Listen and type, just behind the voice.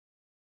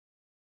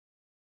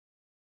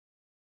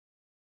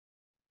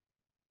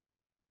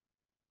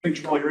Think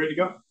Jamal, you ready to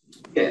go?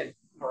 Yeah,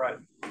 All right.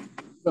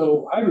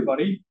 So, hi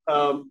everybody.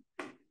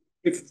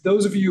 If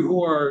those of you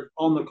who are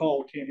on the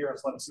call can't hear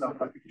us, let us know. I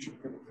think you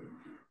should be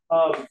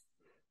able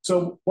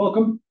to.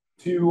 Welcome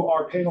to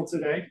our panel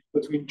today.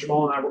 Between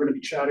Jamal and I, we're going to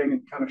be chatting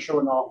and kind of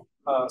showing off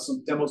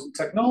some demos and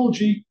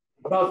technology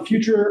about the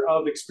future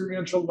of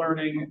experiential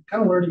learning,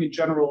 kind of learning in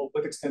general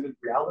with extended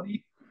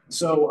reality.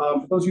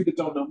 For those of you that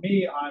don't know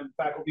me, I'm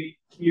faculty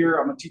here.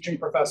 I'm a teaching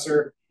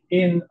professor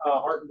in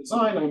art and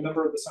design. I'm a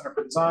member of the Center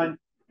for Design.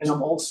 And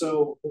I'm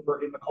also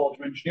over in the College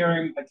of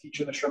Engineering. I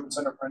teach in the Sherman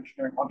Center for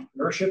Engineering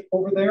Entrepreneurship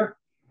over there.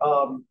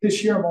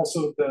 This year, I'm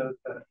also the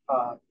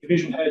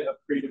division head of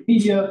creative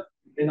media,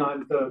 and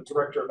I'm the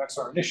director of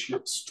XR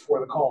initiatives for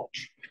the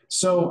college.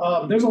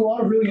 There's a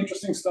lot of really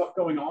interesting stuff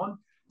going on.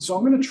 So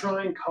I'm going to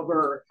try and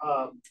cover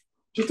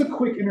just a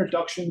quick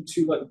introduction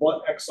to like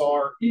what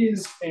XR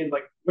is and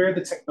like where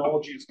the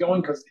technology is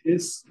going, because it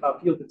is a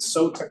field that's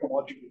so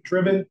technologically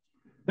driven.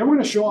 Then we're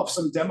going to show off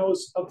some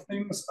demos of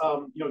things.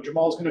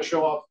 Jamal's going to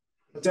show off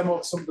a demo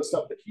of some of the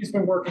stuff that he's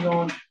been working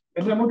on.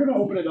 And then we're going to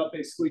open it up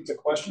basically to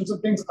questions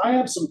and things. I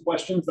have some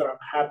questions that I'm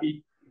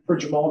happy for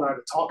Jamal and I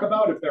to talk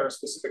about if there are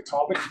specific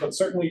topics, but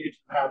certainly if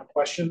you have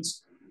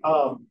questions,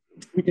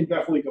 we can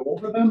definitely go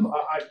over them.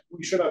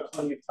 We should have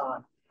plenty of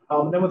time.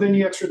 And then with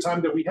any extra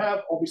time that we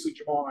have, obviously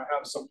Jamal and I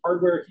have some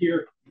hardware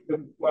here that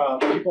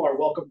people are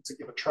welcome to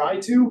give a try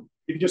to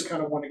if you just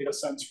kind of want to get a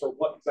sense for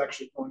what is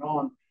actually going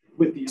on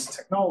with these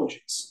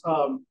technologies.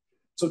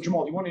 So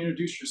Jamal, do you want to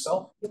introduce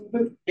yourself a little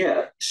bit?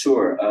 yeah,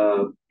 sure.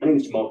 My name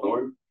is Jamal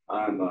Thorne.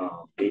 I'm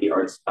media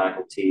arts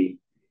faculty,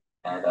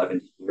 and I've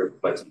been here for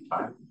quite some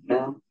time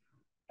now.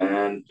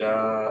 And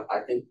I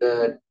think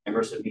that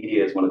immersive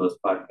media is one of those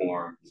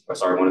platforms, or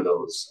sorry, one of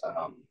those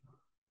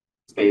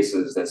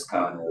spaces that's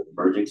kind of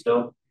emerging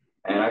still.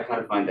 And I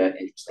kind of find that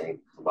interesting.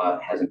 A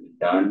lot hasn't been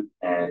done.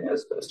 And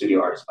as a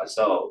studio artist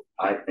myself,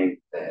 I think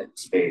that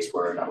space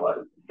where not a lot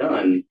has been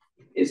done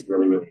is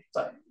really, really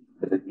exciting.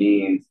 Because it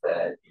means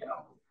that,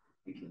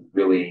 you can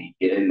really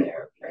get in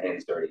there, your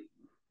hands dirty,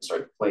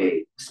 start to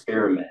play,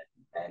 experiment,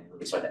 and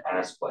really start to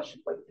ask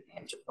questions, like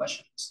answer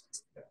questions.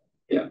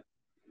 Yeah.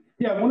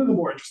 Yeah, one of the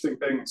more interesting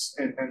things,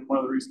 and one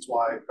of the reasons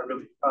why I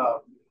really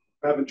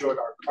have enjoyed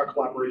our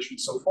collaboration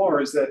so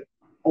far, is that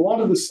a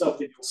lot of the stuff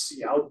that you'll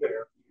see out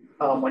there,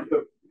 like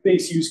the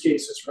base use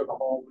cases for the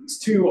HoloLens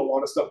 2, a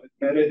lot of stuff that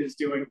Meta is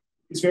doing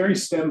is very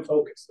STEM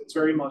focused. It's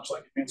very much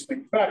like advanced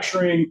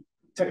manufacturing,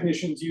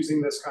 technicians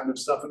using this kind of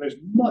stuff, and there's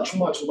much,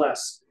 much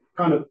less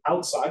kind of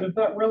outside of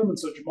that realm. And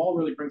so Jamal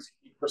really brings a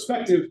unique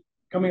perspective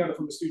coming at it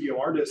from a studio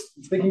artist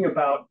and thinking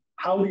about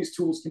how these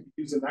tools can be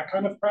used in that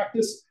kind of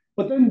practice.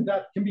 But then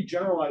that can be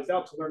generalized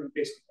out to learning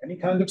basically any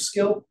kind of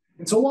skill.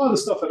 And so a lot of the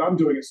stuff that I'm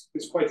doing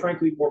is quite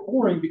frankly more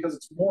boring because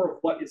it's more of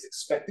what is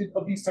expected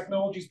of these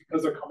technologies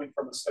because they're coming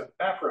from a STEM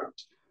background.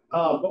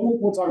 But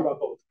we'll talk about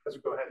both as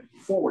we go ahead and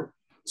move forward.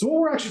 So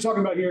what we're actually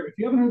talking about here, if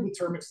you haven't heard the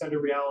term extended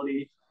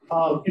reality,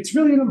 it's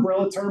really an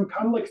umbrella term,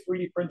 kind of like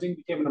 3D printing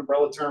became an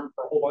umbrella term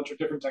for a whole bunch of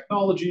different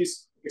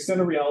technologies.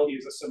 Extended reality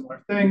is a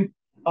similar thing.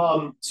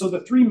 So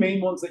the three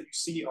main ones that you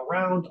see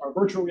around are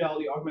virtual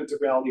reality, augmented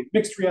reality, and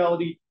mixed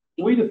reality.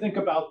 The way to think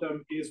about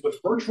them is with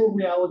virtual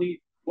reality,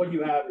 what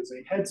you have is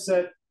a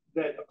headset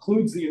that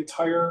occludes the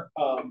entire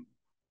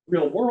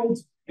real world,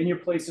 and you're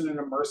placed in an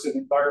immersive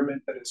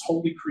environment that is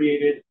wholly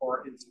created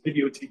or is a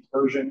videotaped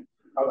version,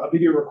 a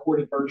video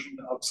recorded version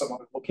of some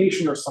other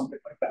location or something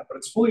like that. But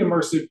it's fully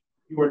immersive.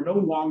 You are no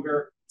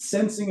longer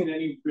sensing in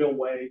any real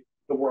way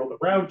the world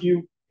around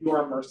you. You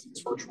are immersed in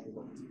this virtual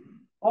world.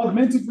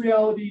 Augmented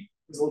reality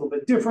is a little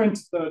bit different.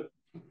 The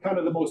kind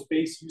of the most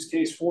base use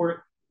case for it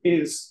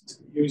is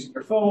using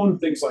your phone,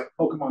 things like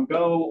Pokemon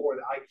Go or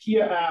the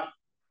IKEA app.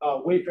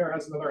 Wayfair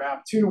has another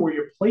app too, where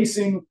you're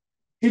placing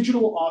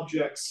digital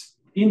objects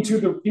into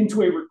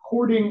a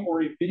recording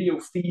or a video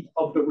feed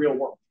of the real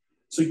world.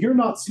 So you're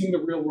not seeing the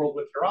real world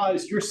with your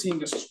eyes, you're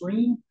seeing a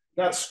screen.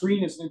 That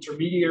screen is an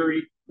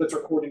intermediary that's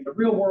recording the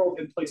real world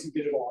and placing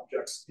digital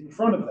objects in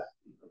front of that,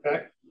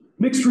 okay?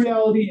 Mixed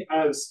reality,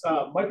 as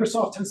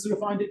Microsoft tends to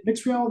define it,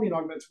 mixed reality and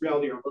augmented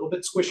reality are a little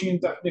bit squishy in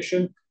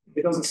definition.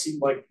 It doesn't seem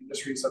like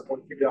industries have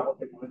fully figured out what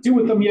they want to do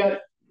with them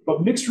yet.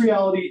 But mixed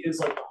reality is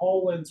like the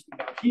HoloLens we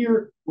have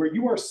here, where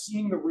you are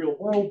seeing the real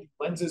world,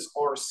 lenses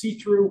are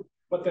see-through,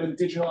 but then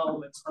digital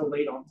elements are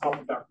laid on top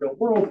of that real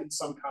world in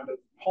some kind of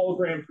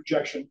hologram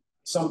projection,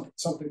 something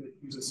that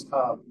uses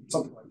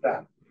something like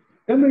that.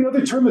 Then the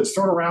other term that's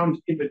thrown around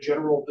in the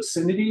general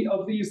vicinity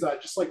of these that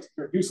I'd just like to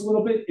introduce a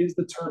little bit is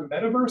the term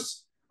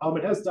metaverse.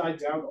 It has died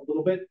down a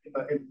little bit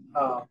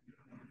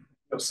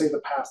in say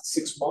the past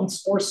 6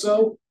 months or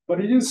so,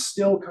 but it is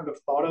still kind of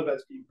thought of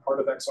as being part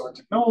of XR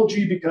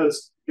technology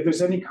because if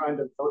there's any kind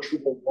of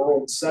virtual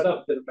world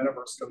setup that a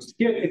metaverse goes to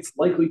get, it's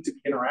likely to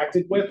be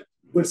interacted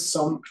with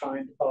some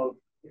kind of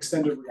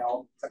extended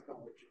reality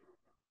technology.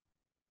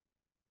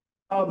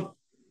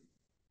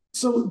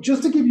 So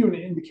just to give you an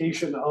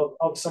indication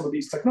of some of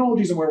these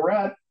technologies and where we're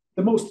at,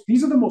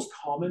 these are the most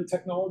common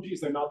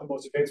technologies. They're not the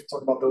most advanced.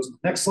 We'll talk about those in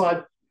the next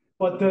slide.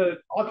 But the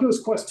Oculus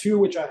Quest 2,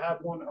 which I have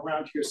one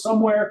around here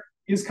somewhere,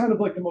 is kind of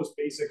like the most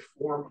basic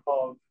form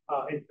of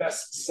and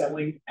best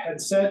selling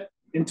headset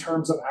in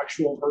terms of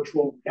actual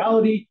virtual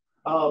reality.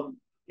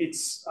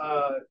 It's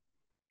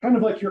kind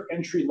of like your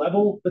entry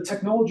level. The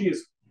technology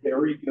is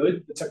very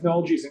good. The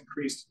technology has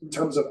increased in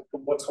terms of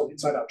what's called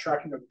inside out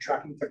tracking, or the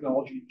tracking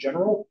technology in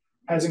general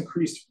has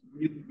increased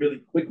really, really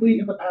quickly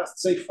in the past,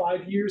 say,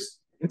 5 years.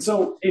 And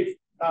so if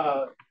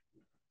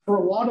for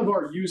a lot of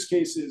our use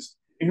cases,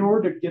 in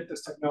order to get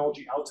this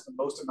technology out to the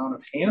most amount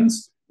of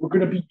hands, we're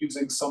going to be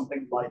using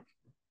something like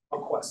a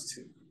Quest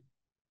 2,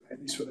 at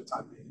least for the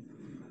time being.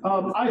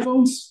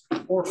 iPhones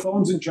or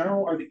phones in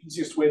general are the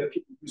easiest way that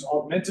people use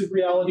augmented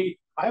reality.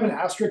 I have an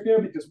asterisk there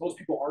because most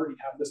people already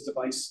have this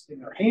device in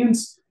their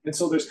hands. And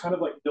so there's kind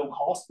of like no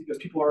cost because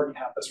people already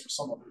have this for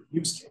some other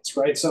use case,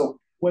 right? So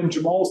when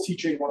Jamal's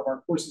teaching one of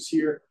our courses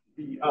here,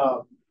 the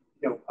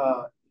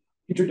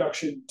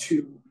introduction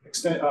to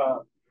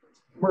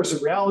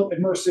immersive reality,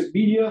 immersive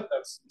media,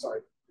 there's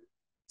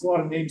a lot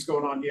of names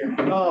going on here.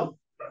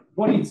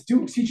 When he's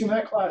teaching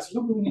that class, you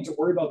don't really need to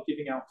worry about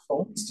giving out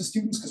phones to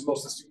students because most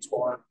of the students will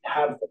already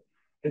have them.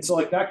 And so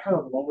like that kind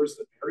of lowers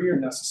the barrier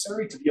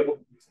necessary to be able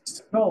to use these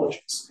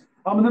technologies.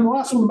 And then the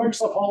last one, the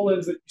Microsoft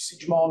HoloLens that you see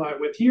Jamal and I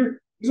with here,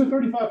 these are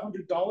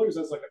 $3,500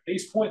 as like a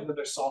base point, and then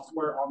there's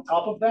software on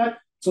top of that.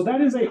 So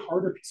that is a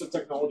harder piece of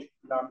technology to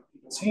put out in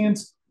people's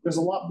hands. There's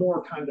a lot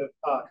more kind of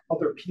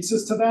other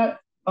pieces to that.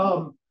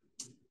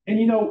 And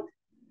you know,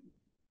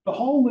 the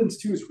HoloLens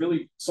 2 is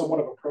really somewhat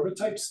of a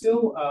prototype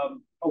still.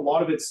 A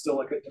lot of it's still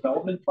like a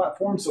development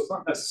platform, so it's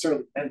not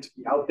necessarily meant to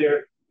be out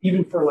there,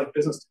 even for like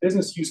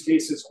business use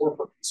cases or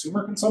for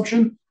consumer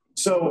consumption.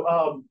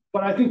 So,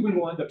 but I think we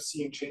will end up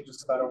seeing changes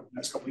to that over the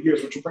next couple of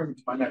years, which will bring me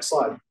to my next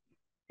slide.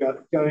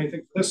 Got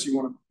anything for this? You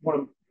want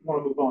to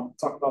move on?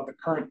 Talk about the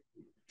current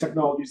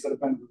technologies that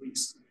have been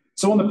released.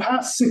 So in the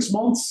past 6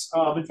 months,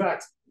 in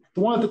fact,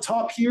 the one at the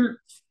top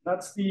here,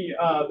 that's the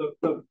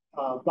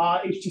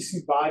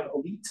HTC Vive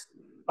Elite.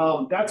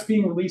 That's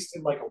being released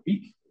in like a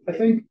week, I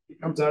think. It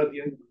comes out at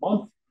the end of the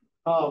month.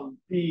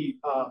 The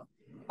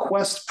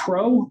Quest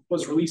Pro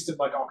was released in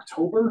like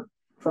October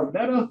from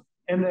Meta.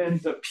 And then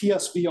the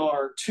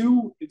PSVR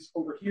 2 is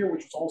over here,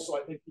 which is also,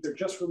 I think, either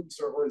just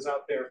released or is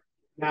out there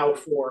now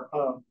for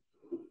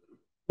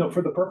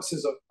the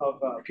purposes of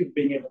people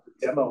being able to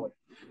demo it.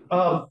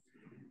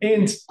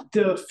 And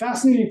the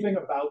fascinating thing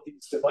about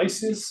these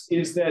devices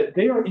is that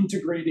they are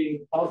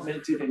integrating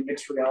augmented and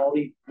mixed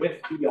reality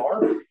with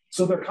VR.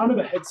 So they're kind of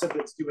a headset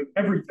that's doing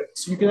everything.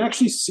 So you can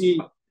actually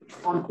see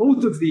on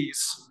both of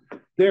these,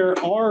 there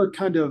are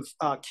kind of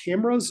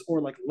cameras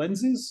or like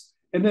lenses.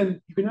 And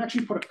then you can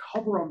actually put a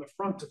cover on the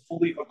front to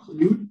fully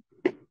occlude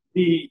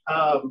the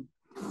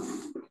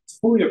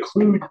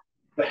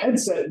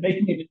headset,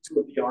 making it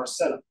into a VR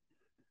setup.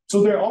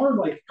 So there are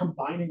like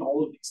combining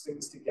all of these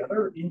things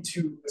together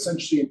into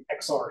essentially an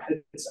XR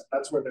headset.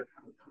 That's where they're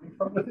kind of coming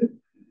from with it.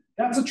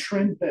 That's a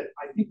trend that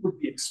I think would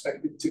be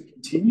expected to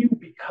continue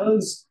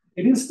because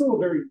it is still a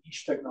very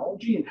niche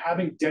technology, and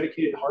having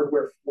dedicated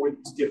hardware for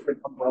these different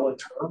umbrella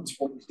terms,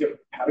 for these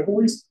different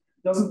categories,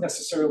 doesn't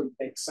necessarily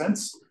make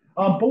sense.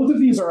 Both of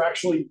these are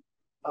actually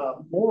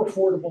more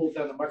affordable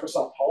than the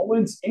Microsoft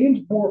HoloLens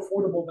and more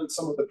affordable than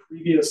some of the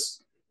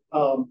previous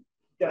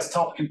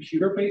desktop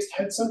computer-based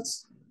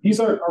headsets. These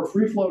are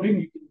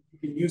free-floating. You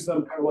can use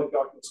them kind of like the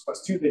Oculus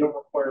Quest 2. They don't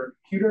require a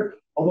computer,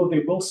 although they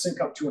will sync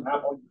up to an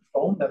app on your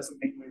phone. That's the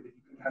main way that you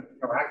can kind of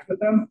interact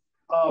with them.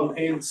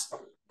 And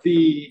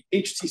the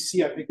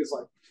HTC, I think, is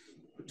like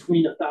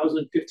between 1,000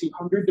 and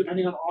 1,500,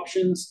 depending on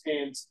options,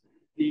 and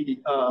the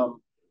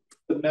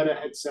Meta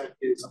headset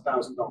is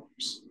 $1,000.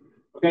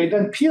 Okay,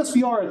 then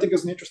PSVR, I think,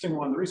 is an interesting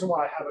one. The reason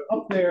why I have it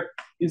up there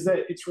is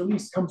that its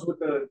release hooks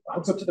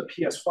up to the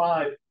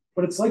PS5,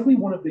 but it's likely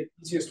one of the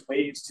easiest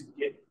ways to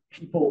get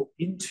people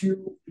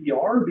into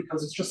VR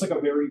because it's just like a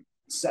very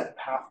set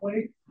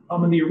pathway.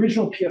 And the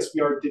original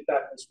PSVR did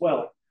that as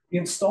well. The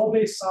install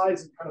base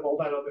size and kind of all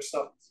that other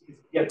stuff is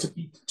yet to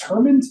be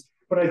determined,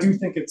 but I do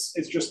think it's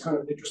just kind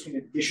of an interesting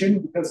addition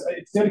because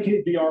it's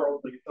dedicated VR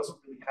only. It doesn't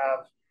really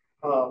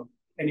have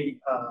any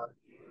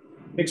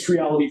mixed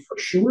reality for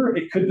sure.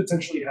 It could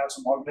potentially have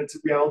some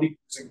augmented reality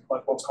using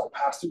like what's called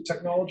pass-through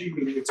technology,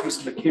 meaning it's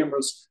using the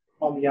cameras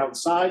on the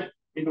outside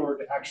in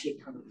order to actually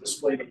kind of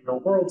display the real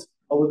world,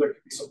 although there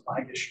could be some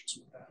lag issues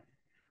with that.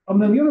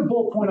 Then the other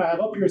bullet point I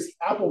have up here is the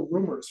Apple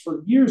rumors.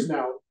 For years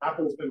now,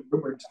 Apple's been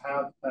rumored to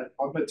have an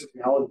augmented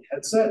reality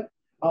headset.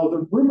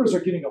 The rumors are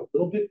getting a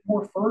little bit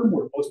more firm,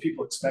 where most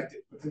people expect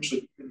it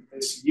potentially in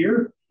this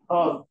year.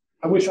 I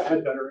wish I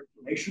had better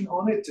information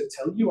on it to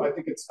tell you. I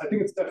think it's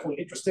definitely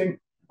interesting.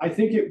 I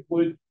think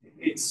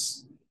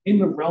it's in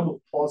the realm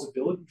of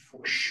plausibility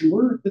for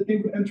sure that they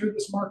would enter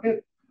this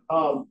market.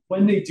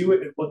 When they do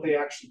it and what they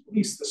actually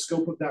release, the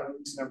scope of that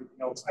release and everything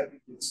else, I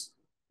think is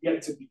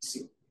yet to be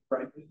seen,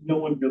 right? No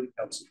one really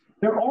knows.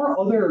 There are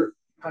other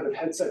kind of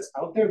headsets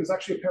out there. There's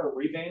actually a pair of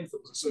Ray-Bans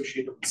that was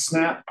associated with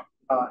Snap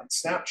and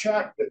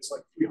Snapchat that's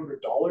like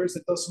 $300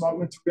 that does some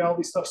augmented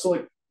reality stuff. So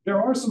like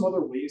there are some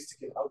other ways to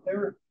get out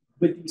there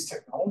with these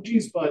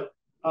technologies, but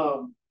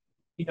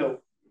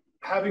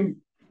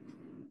having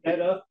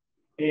Meta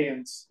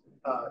and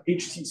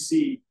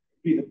HTC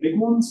be the big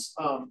ones,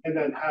 and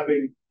then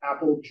having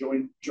Apple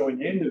join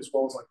in as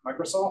well as like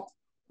Microsoft.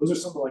 Those are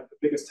some of like the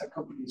biggest tech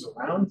companies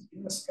around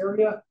in this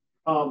area.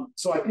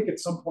 So I think at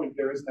some point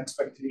there is an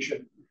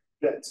expectation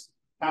that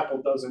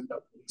Apple does end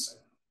up releasing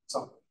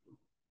something.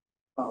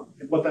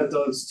 And what that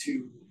does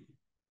to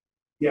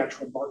the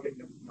actual market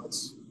and everything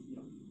else,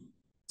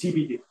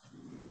 TBD.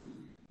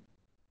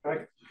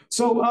 Okay.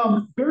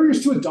 So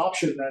barriers to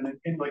adoption then,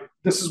 and like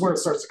this is where it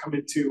starts to come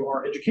into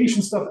our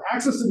education stuff,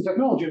 access to the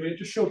technology. I mean, it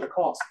just showed the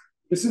cost.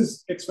 This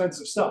is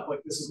expensive stuff.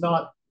 Like this is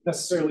not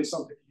necessarily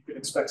something you can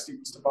expect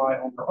students to buy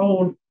on their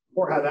own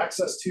or have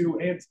access to.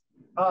 And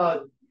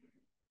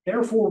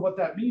therefore, what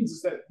that means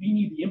is that we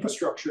need the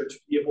infrastructure to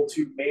be able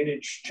to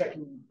manage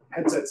checking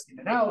headsets in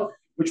and out,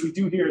 which we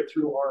do here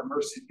through our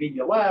immersive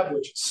media lab,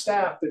 which is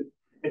staffed and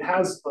it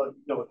has a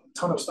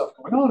ton of stuff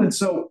going on. And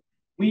so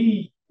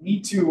we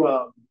need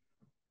to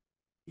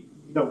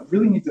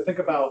really need to think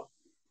about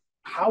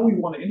how we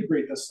want to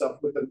integrate this stuff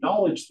with the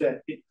knowledge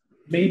that it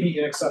may be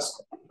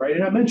inaccessible, right?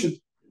 And I mentioned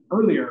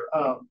earlier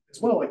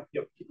as well, like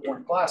people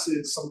wearing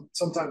glasses.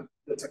 Sometimes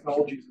the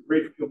technology is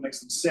great for people,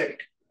 makes them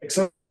sick, et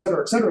cetera,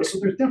 et cetera. So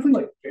there's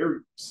definitely like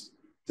barriers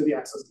to the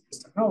access to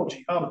this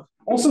technology.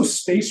 Also,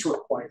 space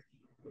required.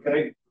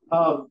 Okay,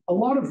 a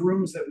lot of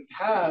rooms that we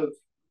have,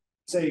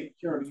 say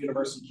here on a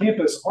university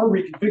campus, are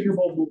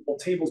reconfigurable, movable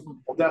tables,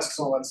 movable desks,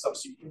 all that stuff,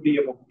 so you can be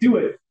able to do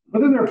it. But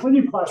then there are plenty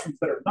of classrooms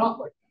that are not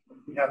like that.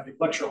 We have big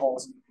lecture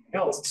halls and everything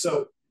else. And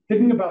so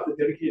thinking about the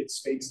dedicated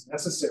space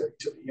necessary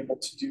to be able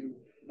to do,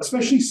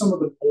 especially some of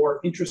the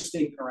more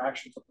interesting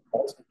interactions with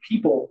multiple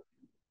people,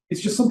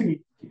 is just something you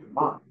keep in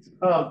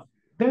mind.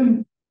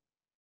 Then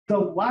the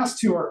last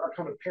two are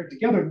kind of paired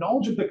together.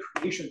 Knowledge of the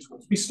creation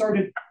tools. We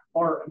started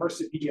our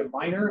immersive media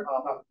minor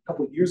about a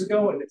couple of years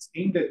ago, and it's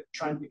aimed at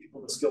trying to give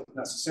people the skills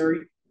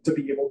necessary to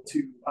be able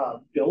to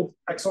build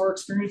XR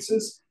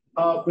experiences.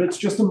 But it's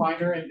just a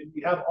minor, and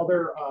we have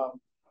other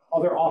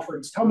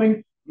offerings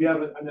coming. We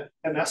have an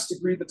MS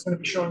degree that's going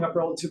to be showing up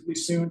relatively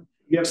soon.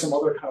 We have some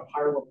other kind of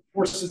higher level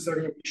courses that are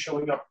going to be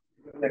showing up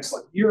in the next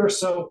year or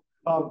so.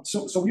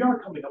 So we are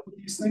coming up with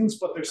these things,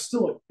 but there's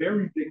still a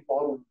very big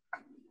bottleneck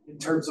in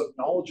terms of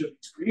knowledge of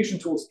these creation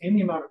tools and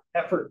the amount of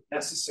effort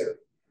necessary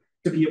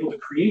to be able to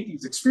create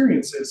these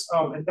experiences.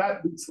 And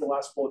that leads to the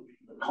last bullet,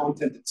 the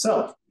content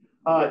itself.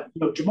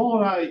 Jamal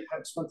and I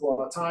have spent a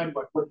lot of time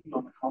working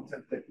on the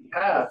content that we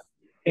have.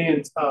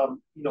 And,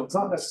 it's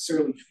not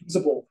necessarily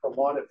feasible for a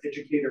lot of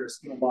educators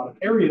in a lot of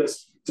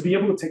areas to be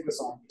able to take this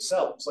on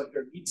themselves. Like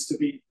there needs to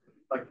be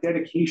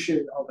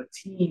dedication of a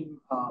team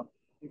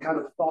and kind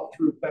of thought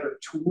through better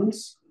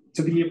tools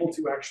to be able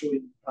to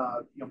actually,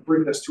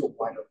 bring this to a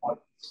wider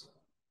audience.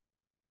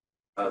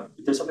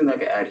 If there's something that I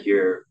could add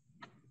here,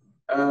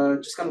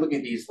 just kind of looking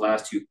at these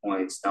last 2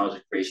 points,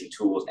 knowledge creation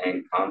tools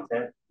and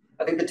content.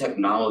 I think the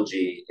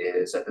technology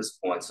is at this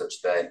point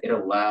such that it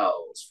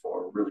allows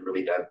for really,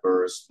 really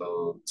diverse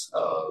modes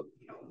of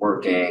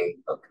working,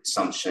 of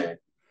consumption. And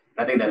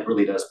I think that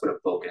really does put a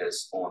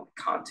focus on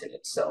content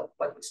itself,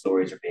 like the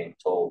stories are being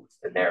told,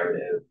 the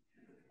narrative,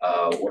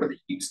 what are the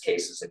use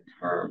cases in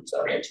terms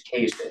of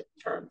education,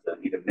 in terms of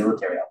even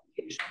military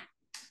application.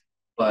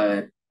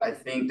 But I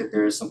think that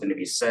there is something to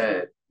be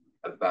said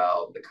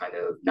about the kind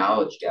of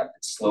knowledge gap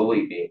that's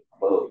slowly being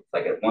closed.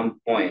 Like at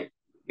one point,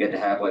 you had to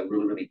have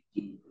really, really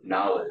deep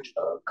knowledge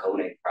of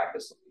coding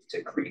practices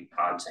to create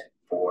content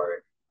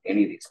for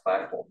any of these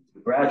platforms.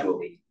 And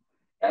gradually,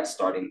 that's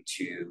starting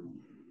to,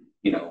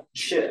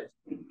 shift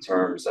in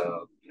terms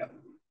of,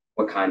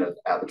 what kind of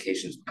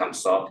applications become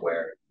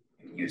software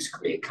and use to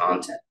create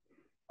content.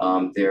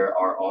 There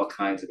are all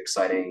kinds of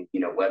exciting,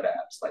 web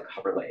apps like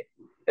Hoverlake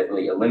that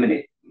really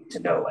eliminate to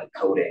know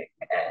coding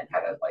and how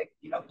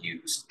to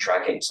use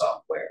tracking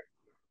software,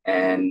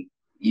 and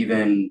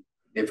even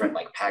different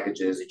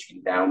packages that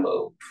you can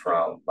download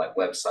from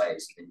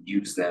websites and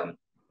use them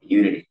in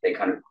Unity. They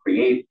kind of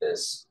create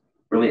this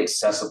really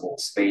accessible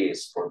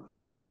space for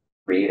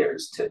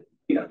creators to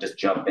just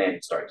jump in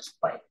and start just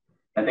playing.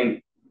 I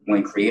think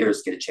when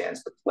creators get a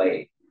chance to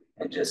play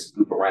and just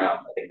move around,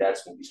 I think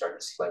that's when we start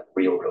to see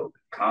real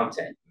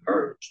content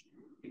emerge,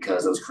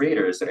 because those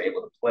creators that are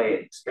able to play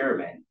and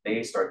experiment,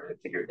 they start to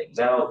figure things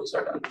out, they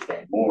start to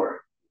understand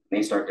more, and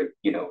they start to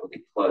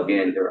really plug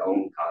in their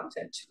own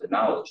content to the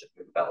knowledge that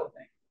they're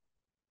developing.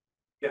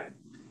 Yeah,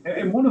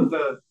 and one of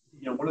the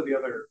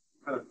other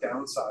kind of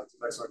downsides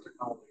of XR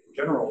technology in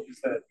general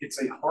is that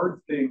it's a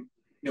hard thing.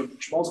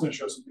 Jamal's going to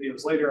show some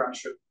videos later. I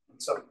showed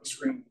stuff on the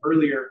screen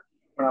earlier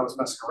when I was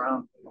messing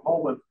around in the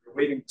hall when we were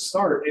waiting to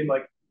start, and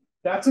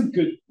that's a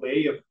good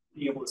way of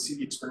being able to see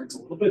the experience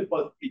a little bit,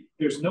 but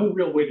there's no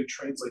real way to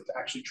translate to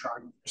actually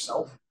trying it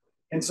yourself.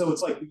 And so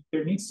it's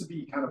there needs to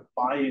be kind of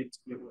buy-in to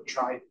be able to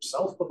try it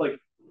yourself, but the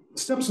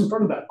steps in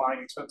front of that,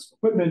 buying expensive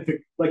equipment,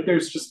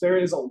 there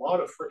is a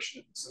lot of friction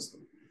in the system.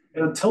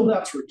 And until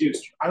that's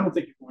reduced, I don't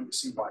think you're going to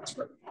see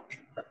widespread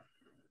adoption.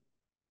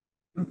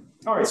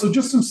 All right, so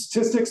just some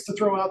statistics to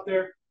throw out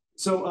there.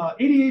 So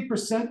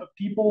 88% of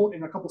people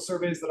in a couple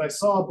surveys that I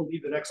saw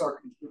believe that XR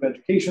can improve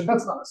education.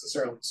 That's not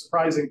necessarily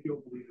surprising.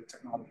 People believe that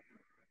technology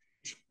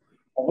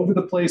all over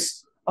the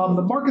place.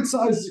 The market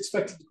size is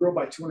expected to grow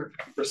by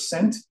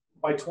 250%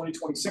 by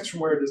 2026 from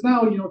where it is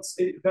now.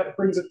 That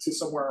brings it to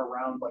somewhere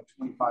around like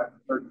 25 to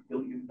 30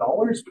 billion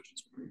dollars, which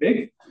is pretty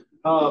big.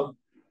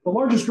 The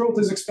largest growth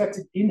is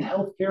expected in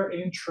healthcare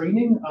and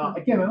training.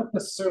 Again, I don't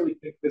necessarily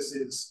think this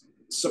is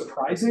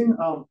surprising.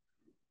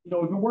 We've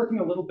been working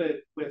a little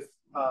bit with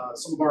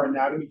some of our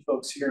anatomy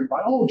folks here and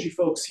biology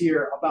folks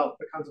here about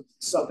the kinds of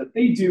stuff that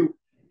they do,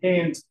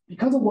 and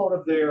because a lot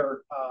of the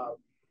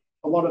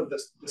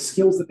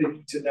skills that they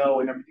need to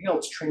know and everything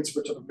else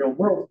transfer to the real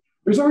world,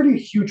 there's already a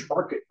huge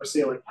market for,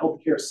 say, like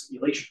healthcare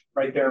simulation,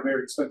 right? There are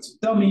very expensive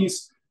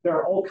dummies. There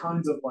are all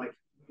kinds of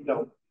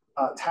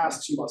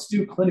tasks you must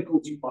do,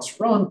 clinicals you must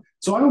run.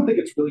 So I don't think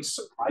it's really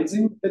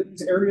surprising that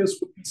these areas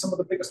would be some of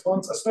the biggest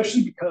ones,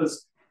 especially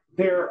because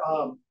they're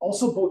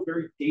also both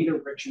very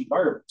data-rich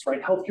environments,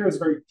 right? Healthcare is a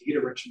very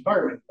data-rich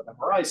environment with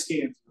MRI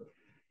scans,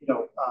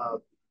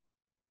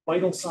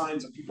 vital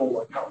signs of people,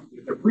 like how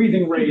their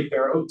breathing rate,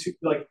 their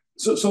O2,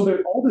 so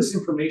all this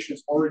information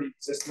is already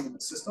existing in the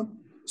system.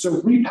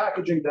 So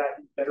repackaging that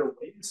in better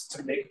ways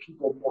to make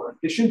people more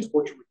efficient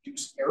or to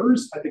reduce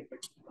errors, I think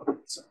makes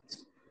perfect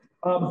sense.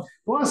 The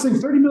last thing,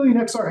 30 million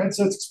XR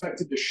headsets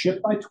expected to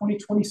ship by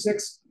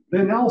 2026. The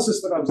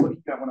analysis that I was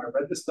looking at when I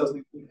read this doesn't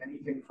include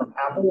anything from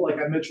Apple. Like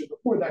I mentioned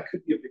before, that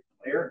could be a big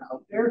player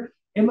out there.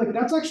 And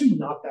that's actually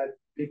not that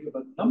big of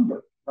a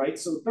number, right?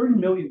 So 30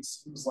 million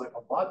seems like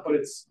a lot, but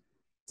it's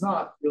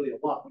not really a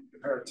lot when you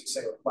compare it to,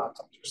 say, like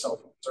laptops or cell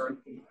phones or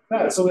anything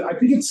like that. So I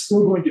think it's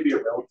still going to be a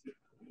relatively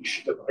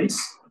niche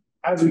device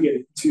as we get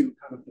into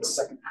kind of the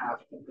second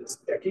half of this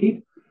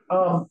decade.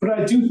 But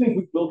I do think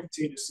we will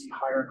continue to see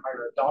higher and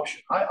higher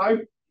adoption.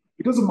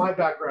 Because of my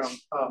background,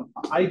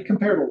 I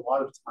compared a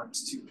lot of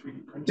times to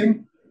 3D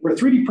printing, where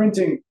 3D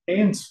printing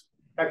and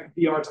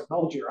VR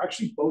technology are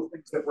actually both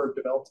things that were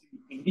developed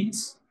in the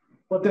 80s,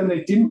 but then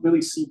they didn't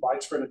really see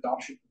widespread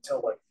adoption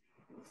until like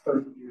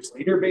 30 years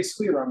later,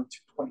 basically around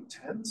the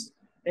 2010s.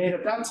 And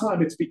at that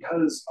time, it's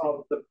because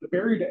of the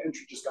barrier to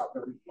entry just got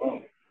very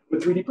low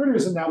with 3D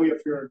printers, and now we have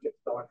 $350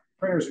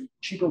 printers, or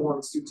cheaper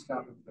ones students can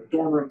have in their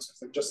dorm rooms because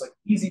they're just like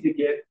easy to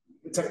get.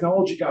 The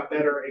technology got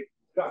better, it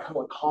got kind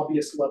of like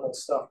hobbyist level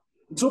stuff,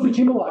 and so it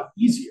became a lot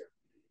easier.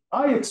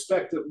 I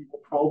expect that we will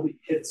probably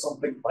hit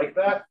something like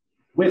that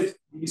with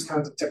these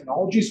kinds of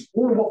technologies,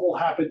 or what will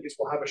happen is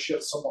we'll have a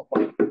shift somewhat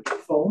like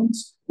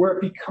phones, where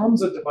it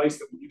becomes a device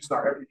that we use in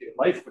our everyday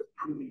life with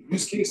proven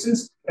use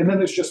cases, and then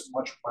there's just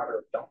much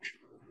wider adoption.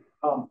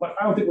 But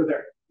I don't think we're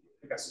there yet,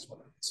 I guess is what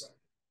I would say.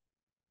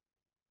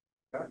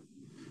 Okay.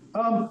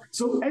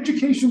 So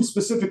education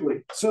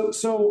specifically.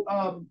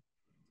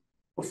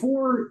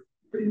 Before,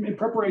 in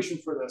preparation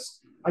for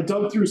this, I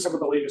dug through some of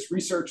the latest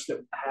research that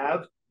we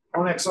have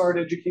on XR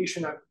in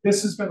education.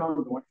 This has been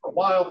ongoing for a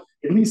while.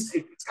 At least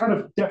it's kind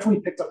of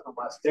definitely picked up in the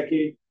last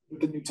decade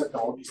with the new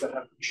technologies that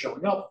have been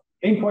showing up.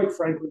 And quite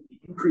frankly, the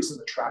increase in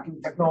the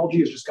tracking technology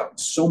has just gotten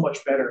so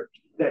much better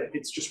that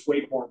it's just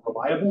way more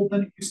reliable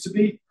than it used to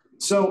be.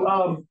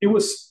 So it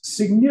was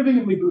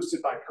significantly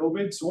boosted by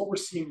COVID. So what we're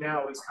seeing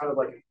now is kind of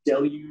like a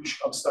deluge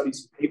of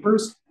studies and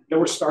papers that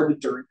were started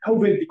during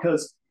COVID,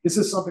 because this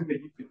is something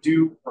that you could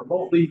do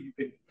remotely. You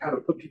could kind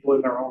of put people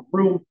in their own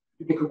room.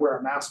 People could wear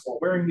a mask while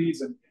wearing these,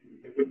 and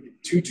it wouldn't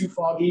get too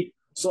foggy.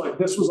 So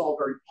this was all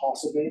very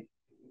possible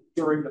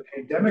during the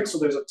pandemic. So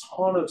there's a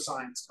ton of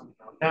science coming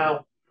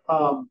out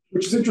now,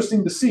 which is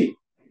interesting to see.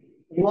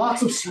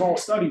 Lots of small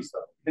studies, though.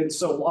 And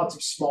so lots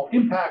of small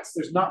impacts.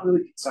 There's not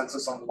really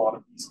consensus on a lot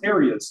of these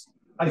areas.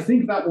 I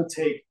think that will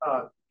take,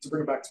 to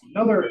bring it back to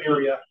another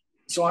area.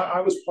 So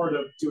I was part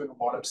of doing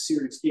a lot of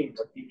serious games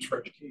like Games for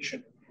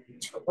Education and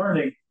Games for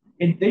Learning.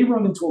 And they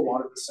run into a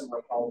lot of the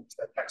similar problems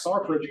that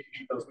XR for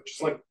Education does, which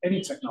is like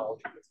any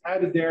technology that's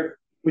added there,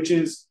 which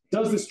is,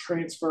 does this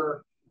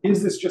transfer?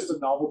 Is this just a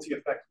novelty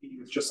effect?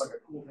 It's just like a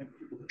cool thing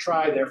for people to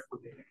try, therefore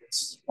they think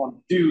it's fun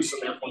to do, so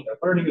therefore their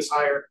learning is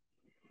higher.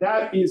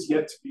 That is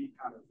yet to be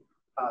kind of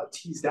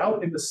teased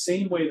out in the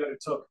same way that it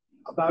took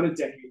about a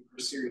decade for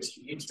serious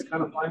games to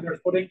kind of find their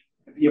footing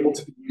and be able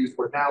to be used,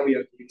 where now we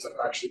have games that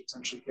are actually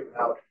potentially given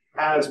out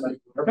as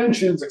medical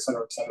interventions, et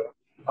cetera,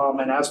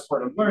 and as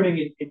part of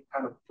learning in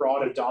kind of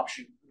broad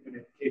adoption in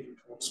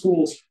K-12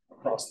 schools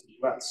across the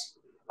US.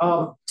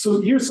 So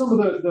here's some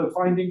of the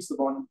findings, the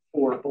 1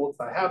 4 bullets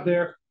that I have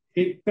there.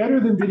 Better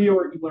than video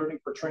or e-learning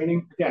for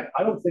training. Again,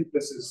 I don't think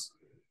this is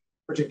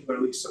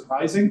particularly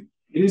surprising.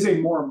 It is a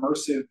more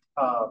immersive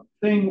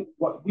thing.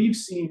 What we've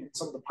seen in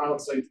some of the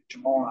pilot studies that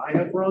Jamal and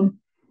I have run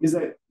is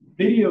that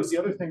video is the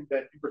other thing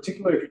that, in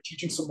particular, if you're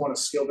teaching someone a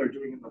skill they're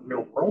doing in the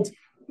real world,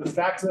 the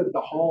fact that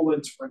the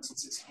HoloLens, for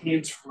instance, is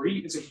hands-free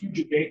is a huge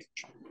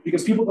advantage,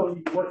 because people don't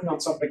need to be working on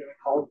something and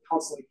then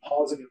constantly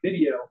pausing a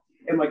video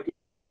and like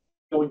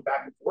going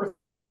back and forth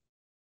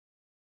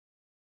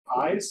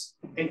eyes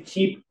and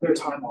keep their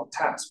time on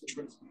task, which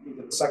brings me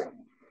to the second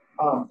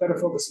one. Better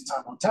focus and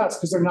time on task,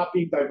 because they're not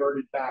being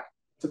diverted back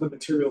to the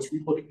materials,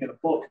 re-looking at a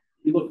book,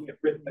 We're looking at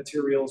written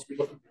materials. We're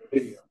looking at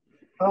video.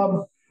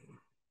 Um,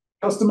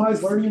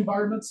 Customized learning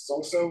environments is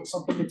also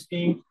something that's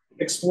being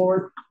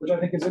explored, which I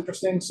think is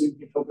interesting. So you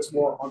can focus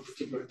more on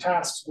particular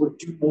tasks or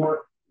do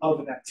more of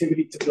an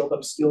activity to build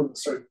up skill in a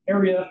certain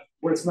area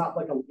where it's not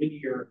like a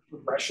linear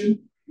progression.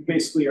 You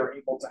basically are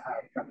able to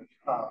have kind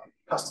of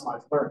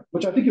customized learning,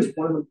 which I think is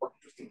one of the more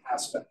interesting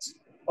aspects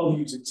of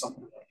using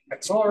something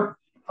like XR.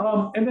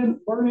 And then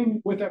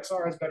learning with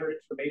XR has better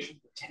information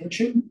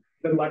retention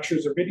than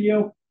lectures or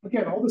video.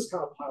 Again, all this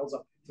kind of piles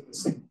up into the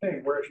same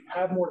thing, where if you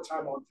have more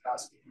time on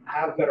task, you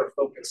have better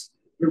focus,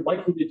 you're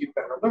likely to do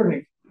better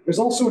learning. There's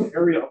also an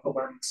area of the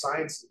learning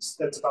sciences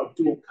that's about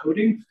dual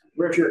coding,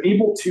 where if you're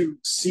able to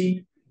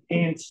see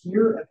and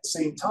hear at the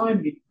same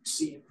time, you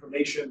see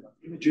information,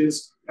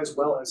 images, as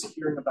well as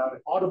hearing about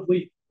it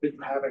audibly, that you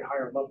have a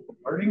higher level of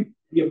learning.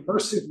 The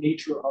immersive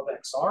nature of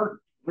XR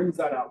brings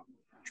that out.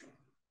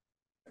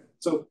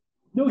 So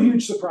no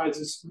huge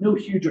surprises, no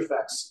huge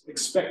effects,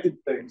 expected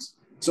things.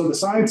 So the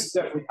science is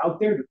definitely out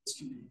there that this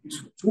can be a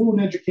useful tool in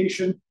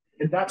education.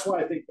 And that's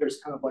why I think there's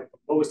kind of like the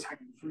lowest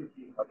hanging fruit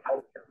being like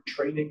healthcare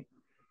training,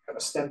 kind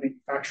of STEM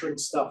manufacturing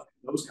stuff,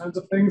 those kinds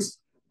of things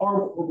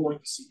are what we're going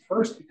to see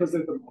first because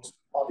they're the most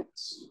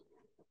obvious.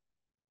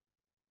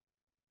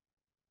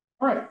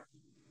 All right,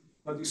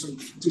 I'll do some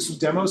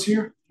demos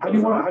here. How do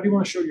you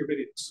want to show your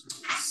videos?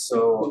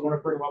 So you want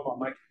to bring them up on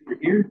my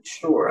computer here?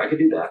 Sure, I could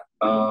do that.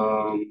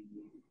 I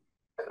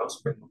can also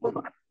bring them up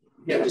on mine.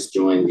 Yeah, just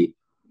join the.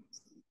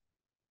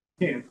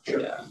 Yeah, sure.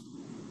 Yeah.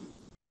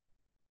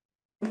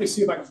 Let me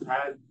see if I can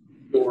add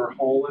your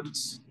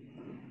HoloLens.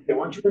 Yeah,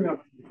 why don't you bring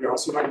up here? I'll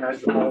see if I can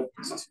add your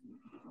HoloLens.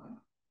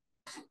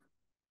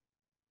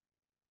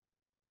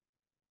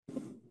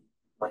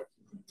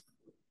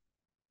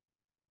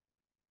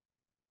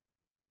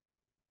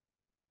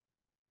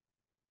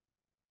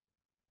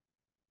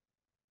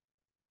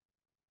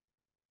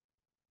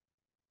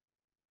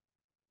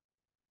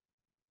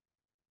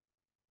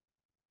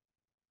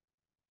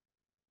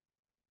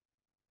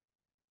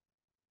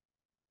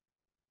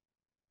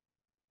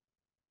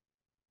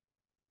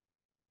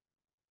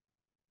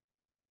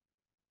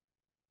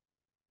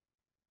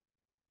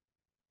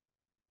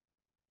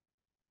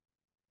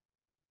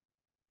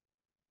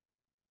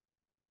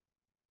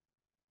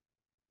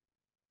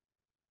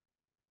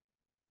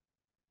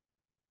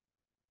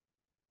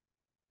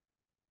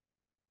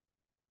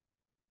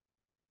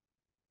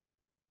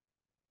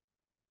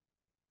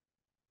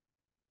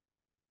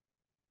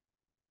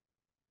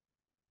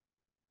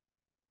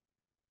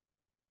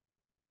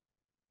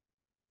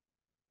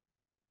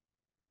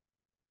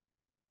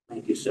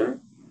 Thank you, sir.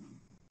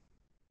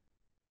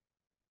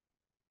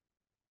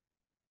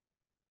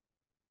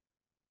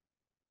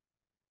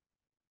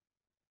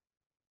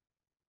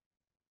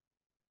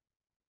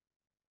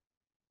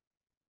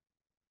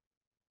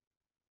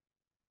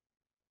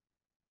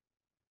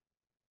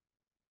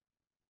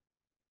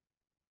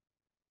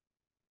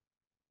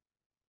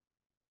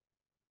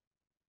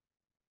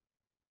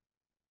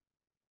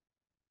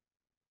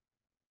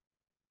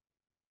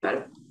 Got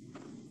it?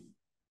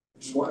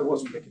 I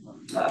wasn't picking up.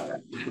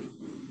 Okay.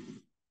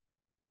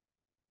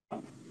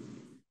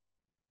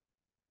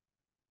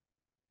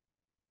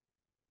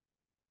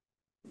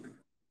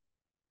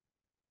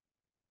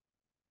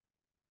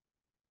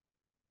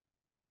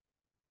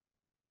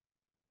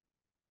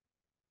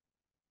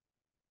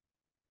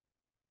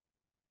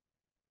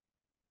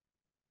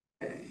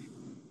 Okay.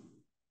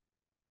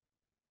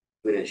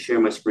 I'm going to share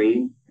my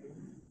screen.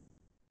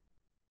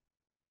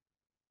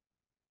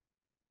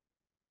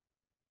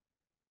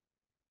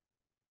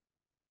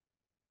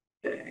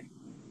 Okay.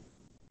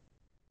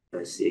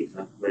 Let's see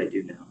exactly what I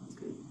do now.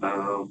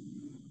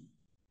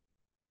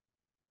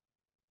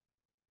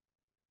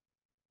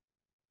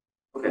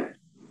 Okay.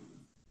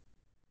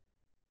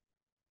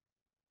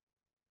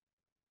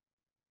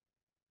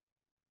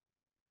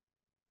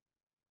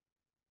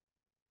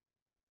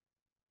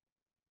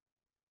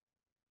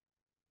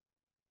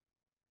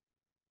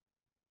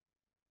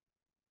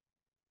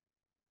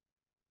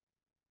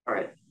 All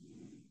right.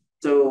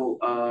 So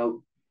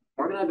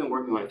Mark and I have been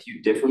working on a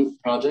few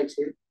different projects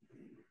here.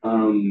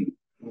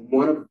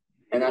 One of,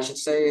 and I should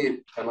say,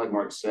 kind of like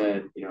Mark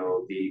said,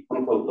 the quote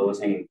unquote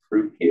lowest hanging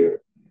fruit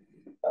here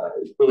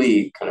is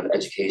really kind of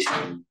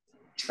education,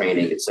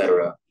 training,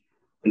 etc.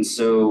 And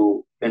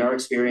so, in our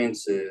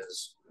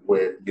experiences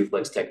with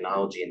Nuflex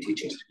technology and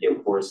teaching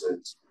studio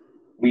courses,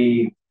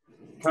 we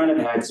kind of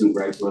had some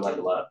gripes with like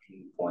a lot of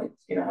pain points.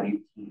 How do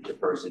you teach a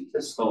person to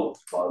sculpt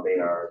while they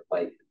are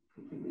like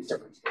completely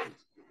separate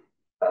states?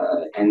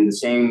 And the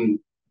same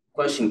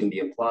question can be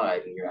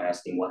applied when you're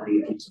asking, well, how do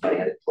you teach somebody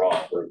how to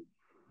draw when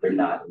they're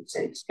not in the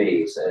same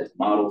space as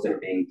models that are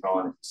being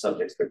drawn,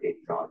 subjects that are being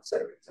drawn, et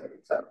cetera, et cetera,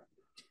 et cetera.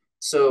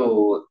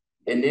 So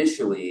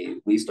initially,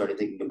 we started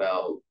thinking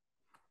about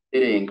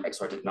fitting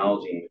XR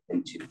technology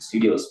into the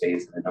studio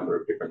space in a number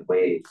of different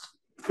ways.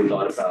 We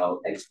thought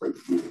about expert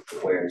view,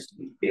 where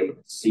students be able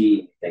to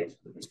see things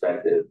from the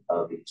perspective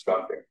of the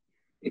instructor.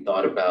 We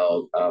thought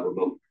about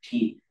remote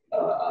critique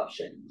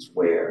options,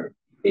 where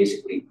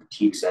basically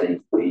critique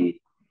settings would be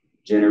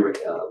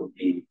would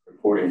be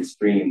recorded and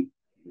streamed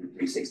through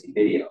 360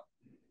 video.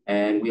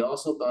 And we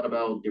also thought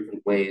about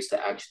different ways to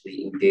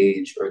actually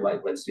engage or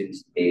like let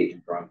students engage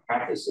in drawing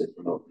practices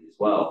remotely as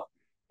well,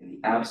 in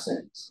the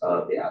absence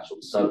of the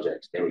actual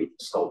subjects they were either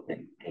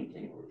sculpting,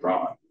 painting, or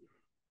drawing.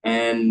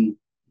 And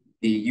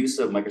the use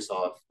of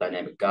Microsoft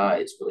Dynamic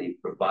Guides really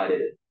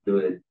provided a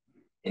good,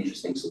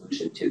 interesting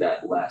solution to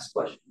that last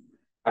question.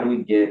 How do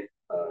we get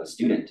a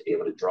student to be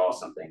able to draw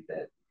something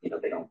that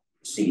they don't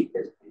see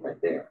physically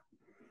right there?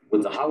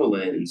 With the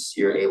HoloLens,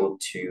 you're able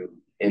to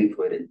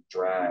input and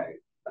drag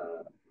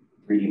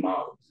 3D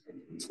models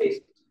in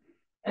spaces.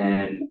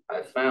 And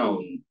I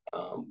found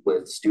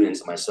with students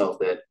and myself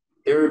that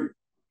they're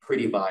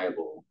pretty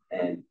viable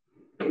and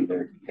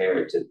they're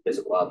compared to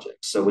physical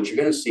objects. So what you're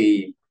going to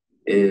see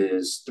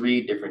is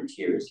 3 different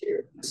tiers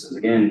here. This is,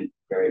 again,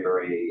 very,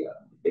 very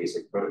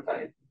basic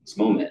prototype at this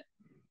moment.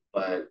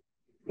 But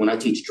when I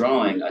teach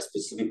drawing, I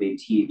specifically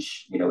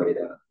teach, it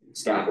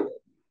scaffolding.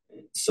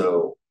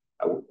 So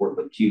I would work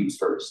with cubes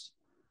first.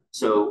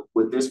 So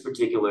with this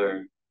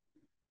particular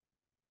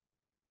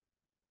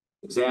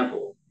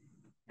example,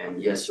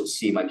 and yes, you'll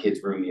see my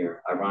kid's room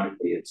here.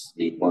 Ironically, it's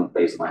the one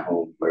place in my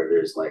home where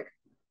there's like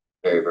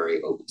very,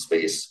 very open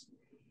space.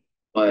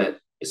 But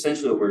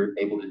essentially what we're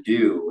able to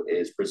do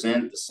is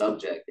present the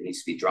subject that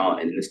needs to be drawn.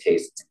 And in this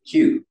case, it's a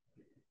cube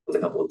with a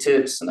couple of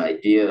tips and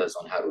ideas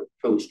on how to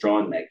approach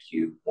drawing that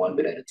cube one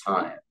bit at a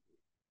time.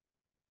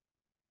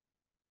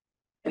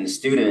 And the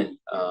student,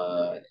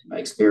 in my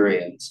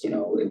experience,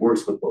 it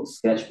works with both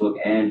sketchbook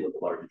and with the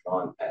larger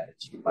drawing pad,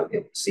 as you might be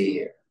able to see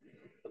here.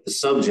 But the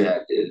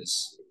subject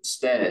is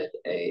instead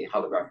a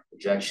holographic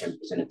projection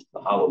presented to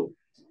the HoloLens,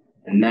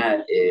 and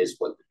that is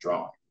what they're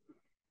drawing.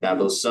 Now,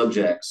 those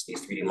subjects,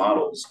 these 3D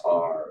models,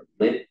 are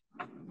lit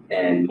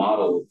and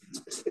modeled in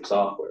specific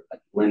software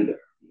like Blender,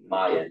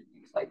 Maya, and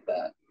things like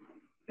that.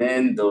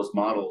 Then those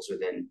models are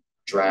then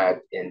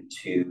dragged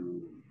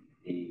into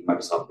the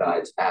Microsoft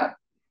Guides app,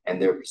 and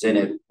they're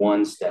presented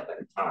one step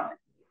at a time.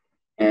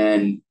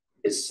 And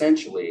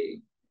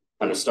essentially,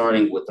 kind of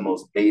starting with the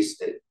most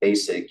basic,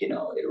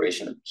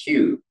 iteration of the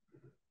cube,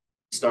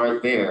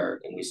 start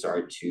there, and we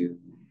start to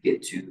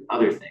get to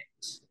other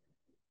things,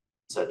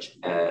 such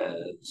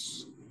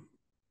as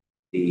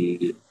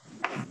the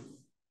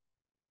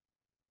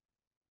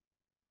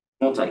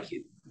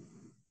multi-cube.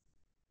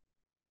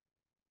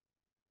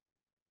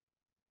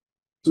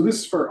 So this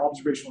is for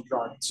observational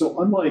drawing. So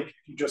unlike if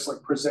you just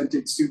like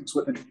presented students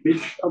with an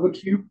image of a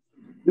cube,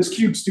 this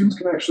cube students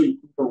can actually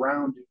move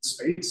around in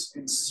space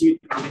and see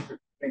it from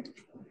different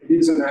vantage point. It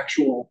is an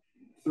actual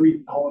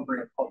 3D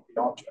hologram of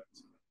the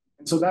object.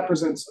 And so that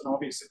presents an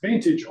obvious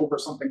advantage over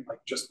something like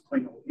just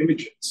plain old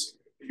images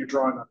that you're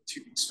drawing on a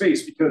 2D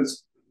space,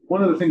 because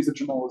one of the things that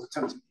Jamal is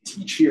attempting to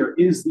teach here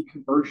is the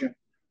conversion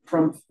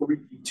from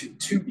 3D to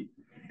 2D.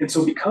 And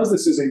so because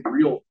this is a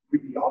real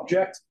 3D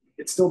object,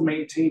 it still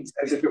maintains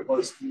as if it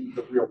was in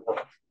the real world.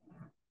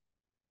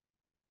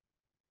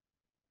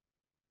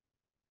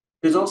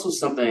 There's also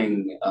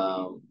something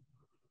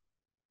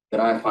that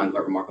I find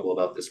quite remarkable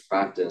about this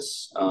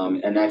practice,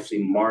 and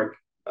actually Mark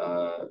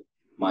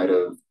might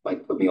have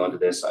put me onto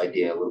this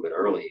idea a little bit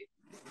early.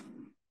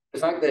 The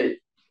fact that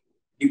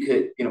you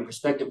could,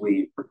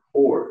 prospectively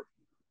record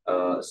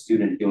a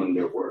student doing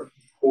their work,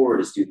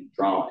 record a student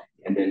drawing,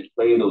 and then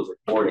play those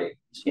recordings,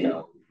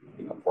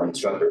 for an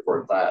instructor,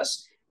 for a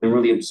class, and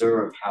really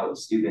observe how a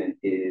student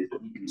is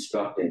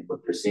reconstructing what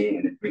they're seeing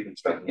and then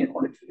reconstructing it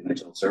on a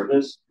two-dimensional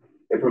surface.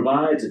 It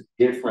provides a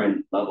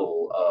different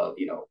level of,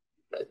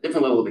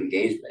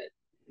 engagement,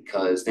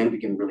 because then we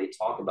can really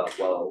talk about,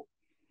 well,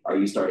 are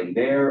you starting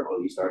there or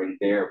are you starting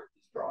there with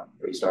this drawing?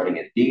 Are you starting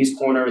at these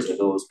corners or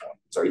those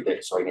corners? Are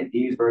you starting at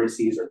these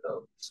vertices or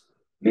those?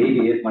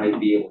 Maybe it might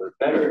be a little bit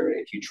better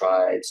if you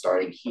tried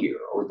starting here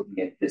or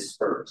looking at this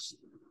first.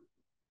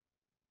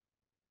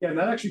 Yeah, and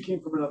that actually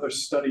came from another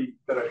study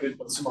that I did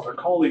with some other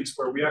colleagues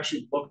where we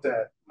actually looked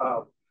at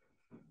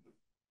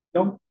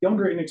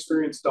younger,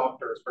 inexperienced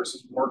doctors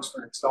versus more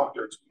experienced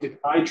doctors. We did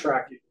eye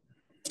tracking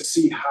to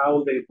see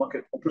how they look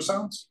at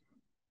ultrasounds.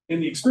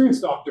 And the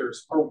experienced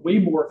doctors are way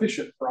more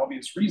efficient for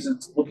obvious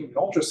reasons looking at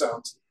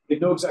ultrasounds. They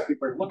know exactly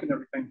where to look and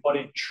everything. But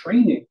in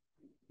training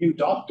new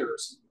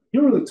doctors, you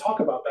don't really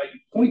talk about that. You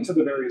point to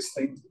the various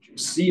things that you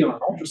see on an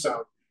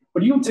ultrasound,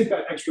 but you don't take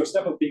that extra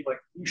step of being like,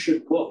 you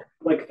should look,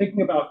 like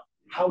thinking about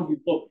how you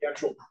look, the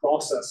actual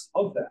process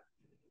of that.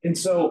 And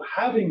so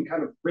having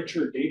kind of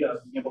richer data,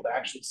 being able to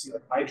actually see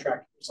like eye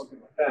tracking or something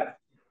like that,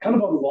 kind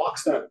of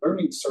unlocks that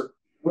learning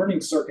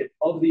circuit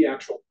of the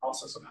actual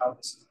process of how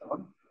this is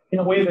done in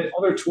a way that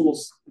other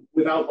tools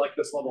without like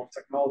this level of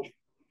technology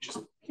just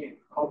can't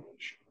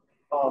accomplish.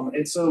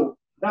 And so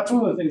that's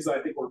one of the things that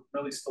I think we're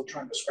really still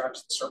trying to scratch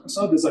the surface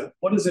of, is like,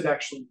 what does it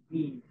actually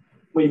mean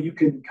when you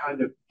can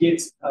kind of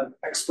get an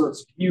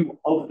expert's view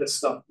of this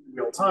stuff in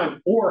real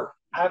time, or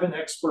have an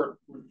expert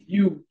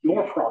review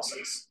your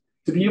process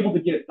to be able to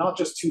get not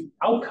just to the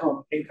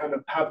outcome and kind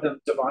of have them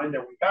divine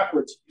their way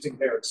backwards using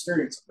their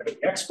experience of being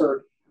the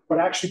expert, but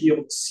actually be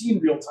able to see in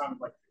real time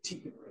and like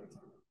critique in real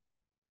time.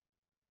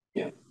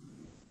 Yeah.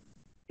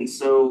 And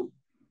so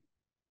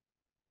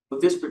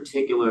with this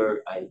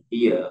particular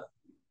idea,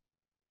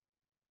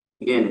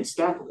 again, it's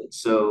scaffolded.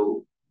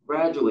 So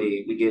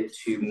gradually we get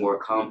to more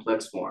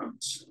complex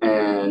forms.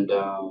 And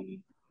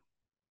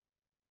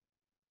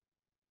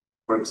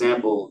for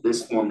example,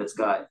 this form that's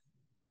got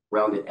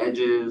rounded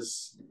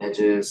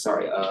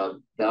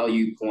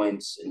value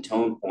points and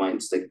tone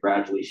points that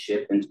gradually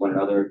shift into one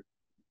another,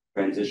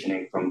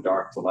 transitioning from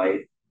dark to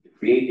light to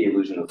create the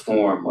illusion of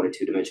form on a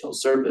two-dimensional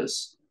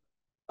surface.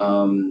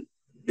 Um,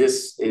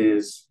 this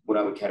is what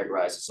I would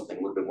categorize as something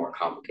a little bit more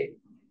complicated.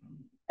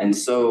 And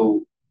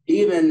so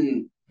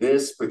even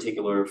this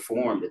particular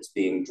form that's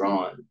being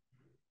drawn,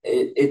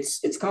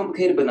 it's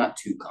complicated, but not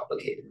too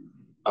complicated.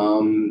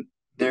 Um,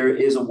 there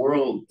is a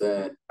world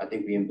that I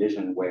think we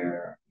envision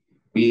where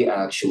we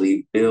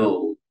actually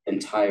build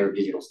entire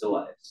digital still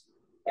lives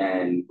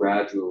and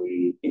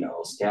gradually,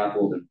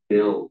 scaffold and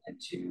build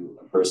into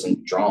a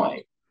person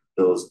drawing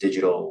those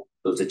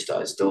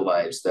digitized still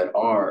lives that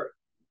are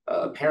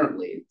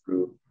apparently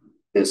through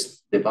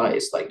this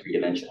device like 3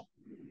 dimension.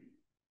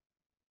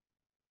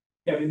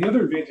 Yeah, I mean, the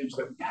other advantage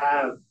that we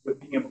have with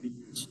being able to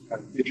use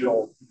kind of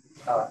digital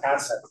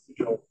assets,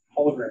 digital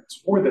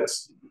holograms for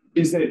this,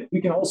 is that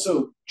we can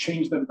also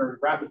change them very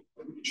rapidly.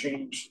 We can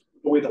change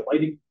the way the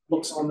lighting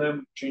looks on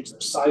them, change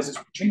their sizes,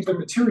 change their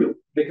material,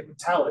 make it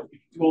metallic. We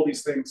can do all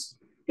these things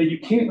that you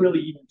can't really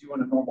even do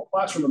in a normal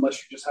classroom unless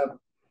you just have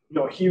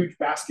a huge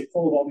basket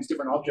full of all these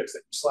different objects that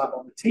you slap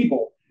on the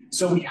table.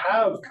 So we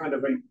have kind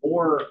of a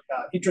more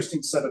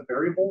interesting set of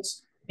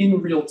variables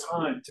in real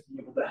time to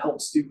be able to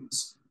help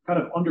students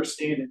kind of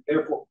understand and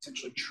therefore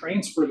potentially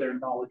transfer their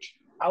knowledge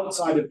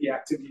outside of the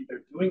activity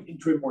they're doing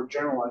into a more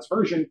generalized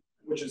version,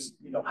 which is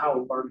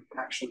how learning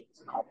actually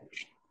is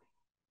accomplished.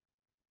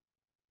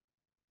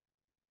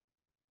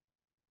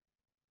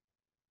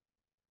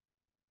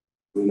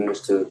 We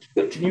managed to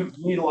get. You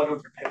need to log in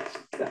with your pins.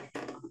 Yeah.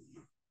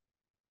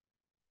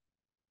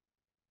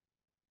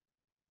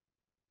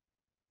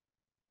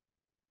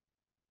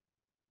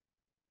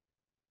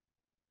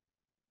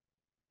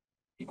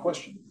 Any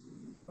questions?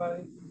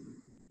 Bye.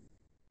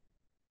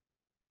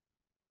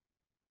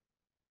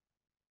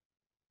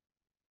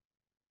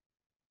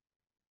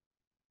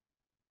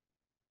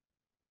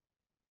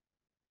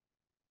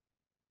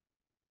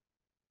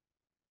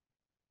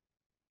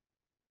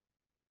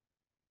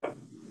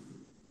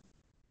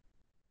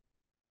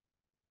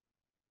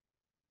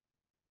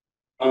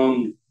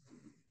 Um,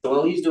 so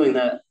while he's doing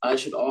that, I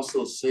should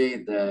also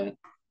say that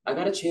I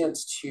got a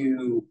chance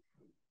to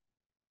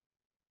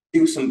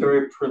do some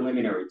very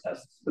preliminary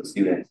tests with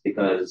students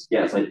because,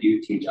 yes, I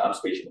do teach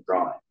observational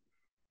drawing.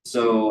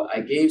 So I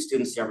gave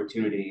students the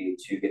opportunity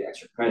to get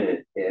extra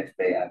credit if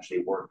they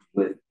actually worked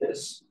with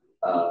this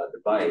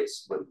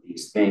device, with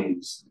these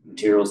things,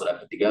 materials that I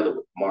put together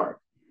with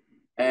Mark.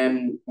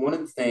 And one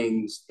of the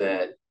things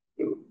that,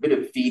 a bit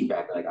of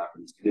feedback that I got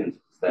from the students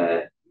is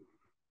that,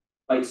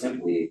 quite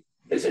simply,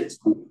 they said it's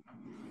cool.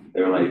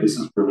 They're like, this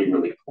is really,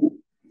 really cool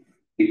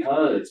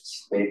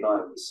because they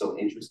thought it was so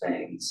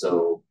interesting.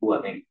 So cool.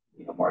 I think,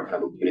 Mark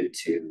kind of alluded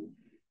to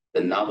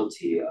the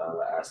novelty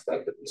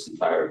aspect of this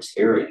entire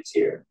experience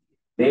here.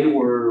 They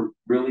were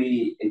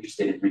really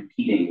interested in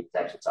repeating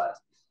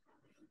exercises.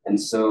 And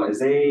so as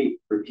they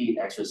repeat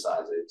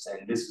exercises,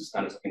 and this is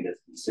kind of something that's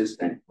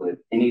consistent with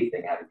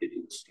anything having to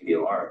do with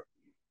studio art,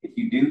 if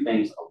you do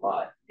things a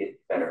lot, you get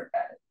better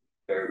at it.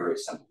 Very, very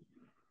simple.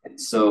 And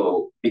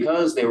so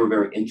because they were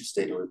very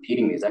interested in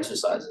repeating these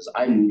exercises,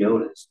 I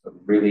noticed a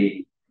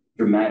really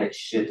dramatic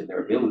shift in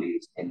their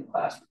abilities in the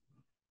classroom.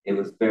 It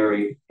was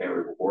very,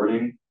 very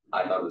rewarding.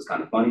 I thought it was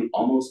kind of funny,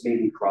 almost made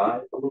me cry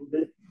a little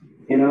bit,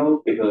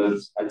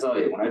 because I tell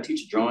you, when I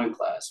teach a drawing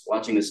class,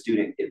 watching a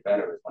student get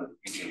better is one of the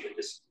reasons that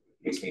just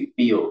makes me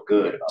feel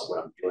good about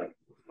what I'm doing in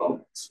those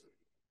moments.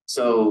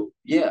 So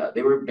yeah,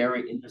 they were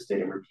very interested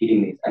in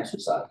repeating these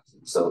exercises,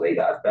 so they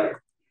got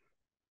better.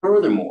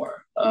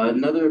 Furthermore,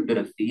 another bit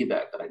of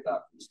feedback that I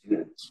got from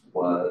students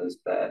was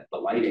that the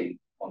lighting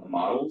on the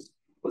models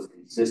was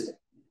consistent.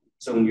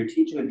 So when you're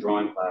teaching a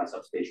drawing class,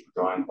 observational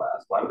drawing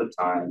class, a lot of the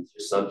times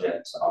your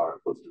subjects are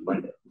close to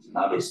windows. And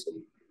obviously,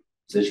 the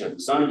position of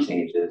the sun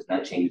changes, and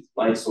that changes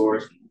the light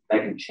source, and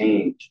that can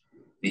change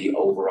the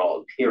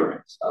overall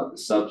appearance of the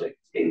subject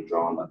being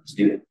drawn by the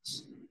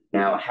students.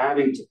 Now,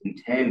 having to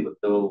contend with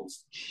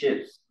those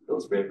shifts,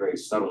 those very, very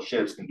subtle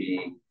shifts, can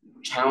be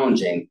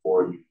challenging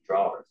for new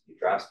drawers, new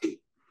draftspeople.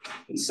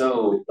 And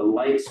so the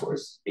light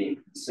source being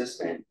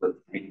consistent with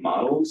the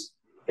models,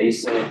 they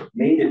said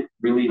made it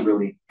really,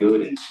 really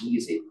good and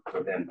easy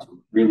for them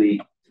to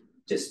really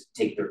just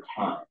take their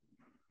time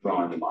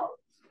drawing the models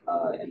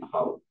and the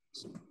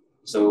holograms.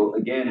 So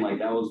again, like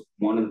that was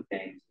one of the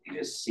things you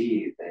just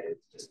see that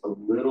it's just a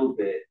little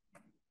bit,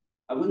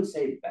 I wouldn't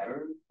say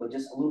better, but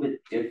just a little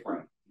bit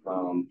different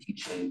from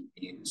teaching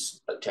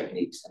these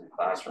techniques in the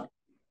classroom.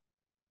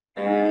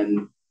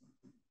 And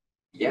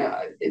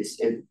yeah,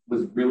 it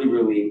was really,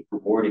 really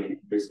rewarding and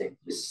interesting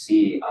to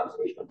see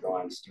observational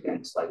drawing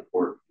students like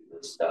work through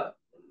this stuff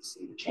and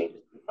see the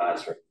changes in the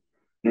classroom,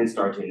 and then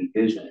start to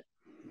envision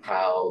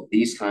how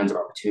these kinds of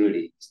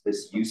opportunities,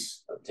 this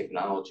use of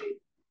technology,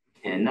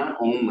 can not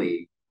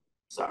only,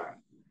 sorry,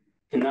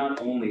 can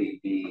not only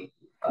be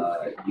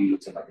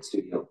used in like a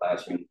studio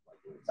classroom, like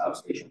it's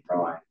observation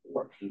drawing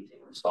or painting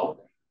or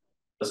sculpting,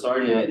 but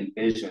starting to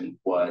envision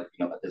what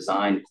a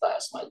design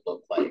class might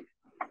look like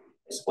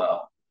as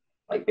well,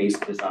 like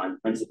basic design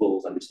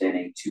principles,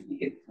 understanding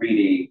 2D and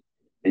 3D,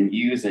 and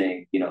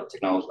using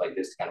technology like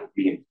this to kind of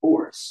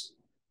reinforce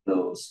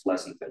those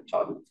lessons that are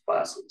taught in those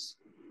classes.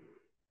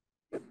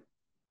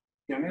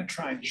 Yeah, I'm gonna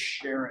try and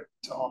share it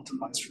to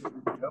optimize for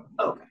the video.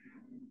 Okay.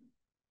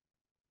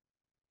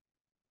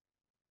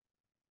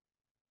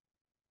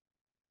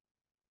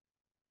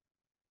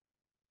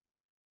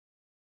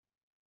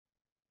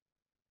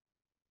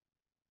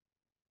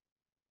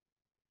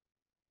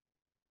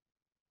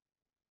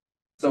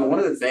 So one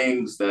of the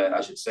things that I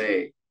should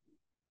say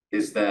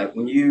is that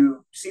when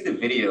you see the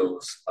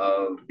videos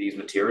of these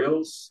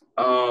materials,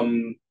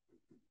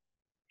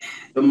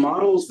 the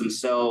models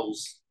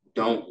themselves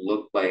don't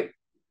look like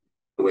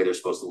the way they're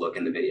supposed to look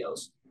in the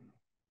videos.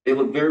 They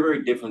look very,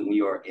 very different when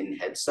you are in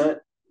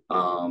headset.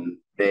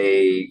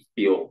 They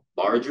feel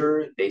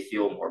larger, they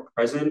feel more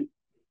present,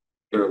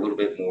 they're a little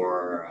bit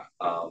more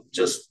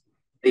just,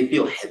 they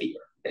feel heavier,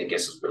 I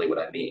guess is really what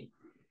I mean.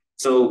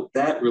 So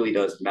that really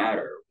does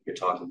matter when you're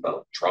talking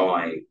about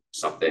drawing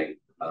something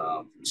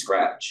from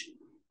scratch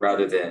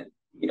rather than,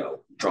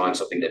 drawing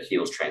something that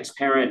feels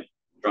transparent,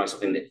 drawing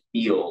something that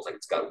feels like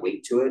it's got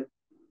weight to it.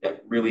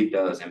 That really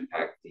does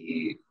impact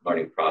the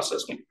learning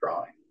process when you're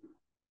drawing.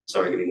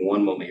 Sorry, give me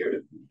one moment here to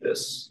do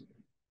this.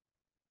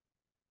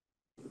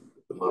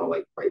 The model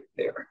like right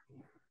there.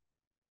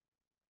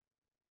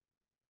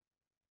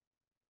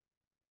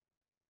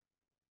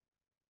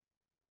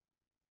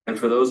 And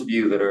for those of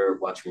you that are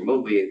watching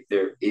remotely,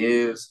 there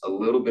is a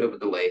little bit of a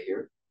delay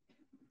here.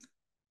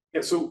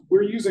 Yeah, so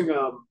we're using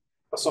a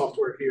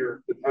software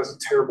here that has a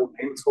terrible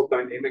name. It's called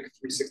Dynamic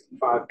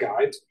 365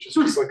 Guides, which is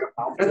just like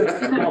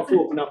a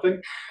mouthful of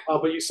nothing.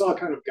 But you saw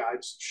kind of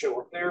guides show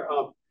up there.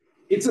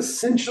 It's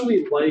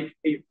essentially like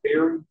a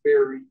very,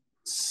 very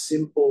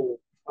simple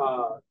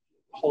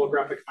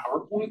holographic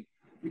PowerPoint.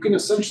 You can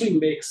essentially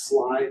make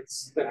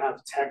slides that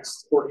have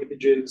text or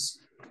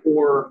images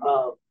or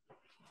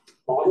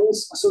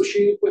models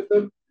associated with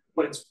them,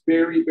 but it's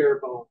very bare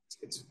bones.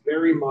 It's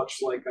very much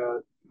like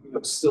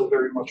still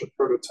very much a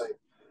prototype.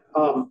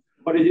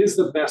 But it is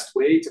the best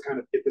way to kind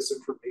of get this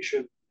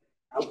information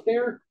out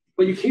there.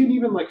 But you can't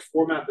even like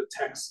format the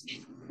text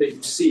that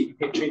you see. You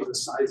can't change the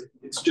sizing.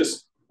 It's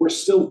just we're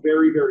still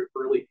very, very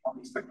early on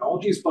these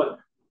technologies. But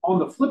on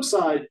the flip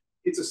side,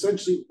 it's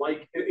essentially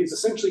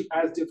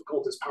as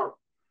difficult as PowerPoint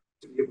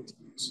to be able to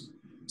use.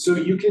 So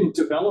you can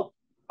develop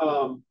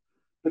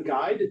the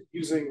guide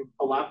using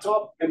a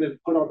laptop and then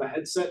put on the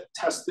headset,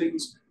 test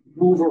things,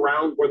 move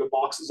around where the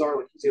boxes are,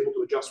 like he's able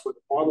to adjust where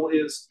the model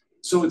is.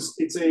 So it's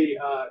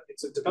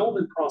a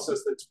development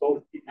process that's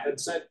both in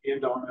headset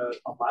and on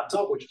a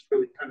laptop, which is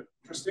really kind of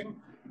interesting.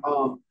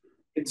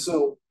 And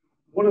so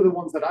one of the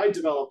ones that I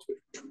developed,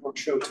 which we won't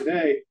show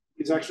today,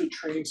 is actually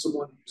training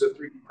someone to use a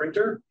 3D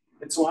printer.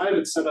 And so I have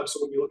it set up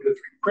so when you look at a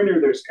 3D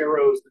printer, there's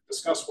arrows that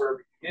discuss where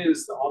everything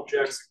is, the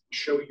objects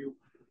show you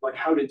like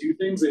how to do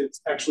things, and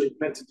it's actually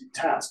meant to do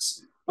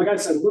tasks. Like I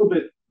said, a little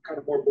bit kind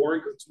of more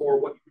boring because it's more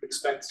what you would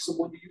expect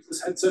someone to use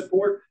this headset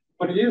for,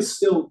 but it is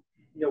still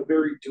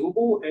very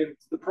doable. And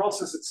the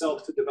process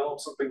itself to develop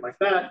something like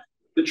that,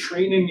 the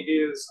training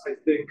is I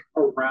think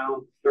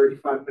around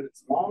 35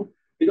 minutes long.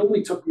 It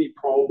only took me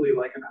probably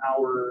like an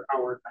hour,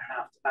 hour and a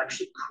half to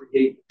actually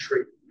create the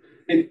training.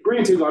 And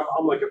granted,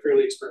 I'm like a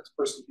fairly experienced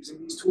person using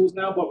these tools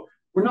now, but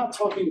we're not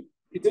talking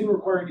it didn't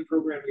require any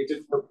programming. It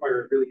didn't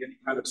require really any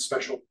kind of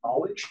special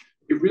knowledge.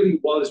 It really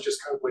was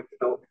just kind of like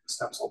developing the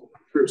steps all the way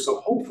through. So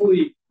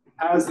hopefully,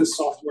 as the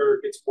software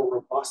gets more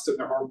robust and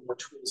there are more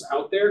tools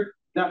out there,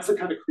 that's the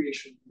kind of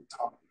creation we're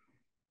talking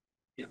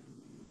about. Yeah.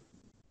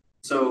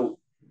 So,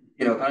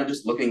 kind of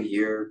just looking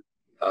here,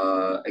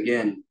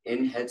 again,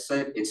 in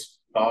headset, it's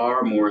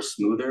far more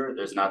smoother.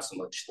 There's not so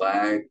much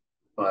lag,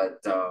 but,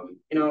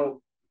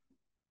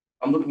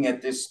 I'm looking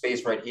at this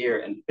space right here,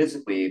 and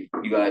physically,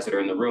 you guys that are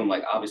in the room,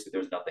 like obviously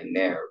there's nothing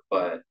there,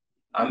 but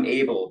I'm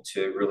able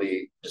to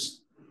really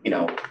just,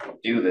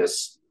 do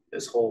this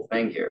whole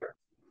thing here.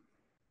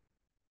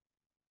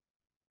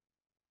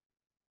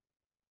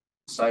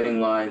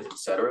 Sighting lines,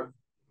 etc.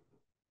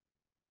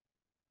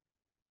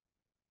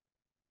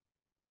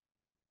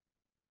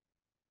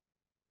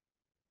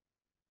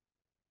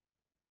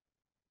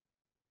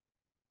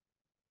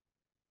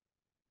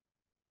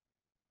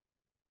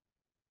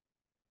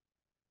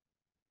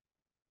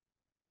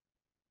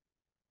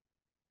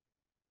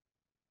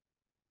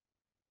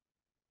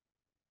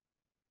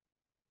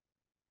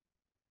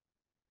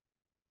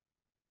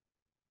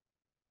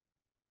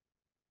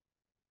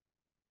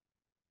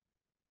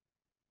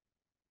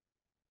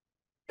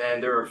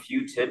 And there are a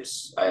few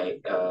tips. I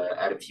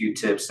add a few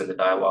tips in the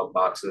dialog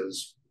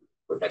boxes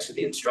next to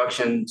the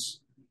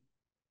instructions.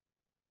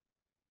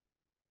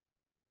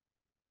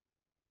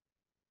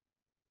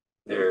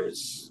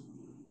 There's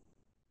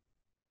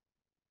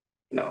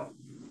you know,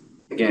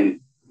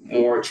 again,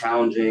 more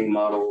challenging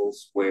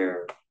models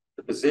where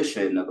the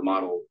position of the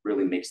model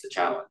really makes the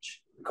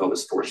challenge. We call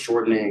this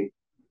foreshortening.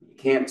 You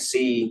can't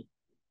see,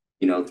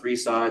 three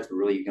sides, but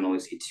really you can only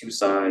see two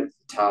sides,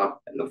 the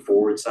top and the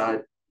forward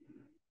side.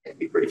 It can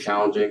be pretty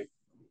challenging.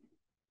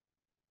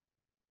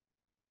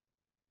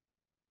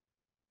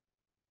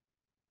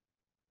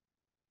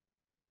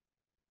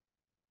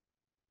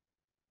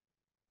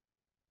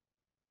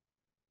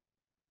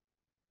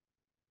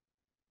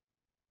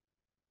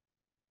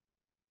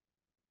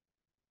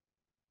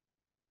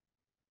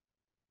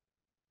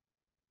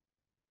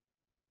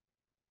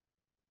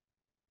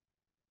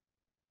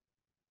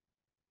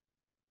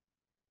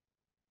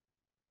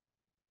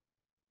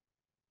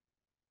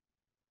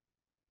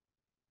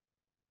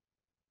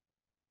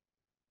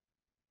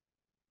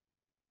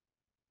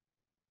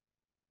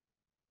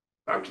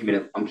 I'm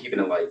keeping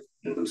it light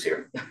and loose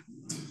here.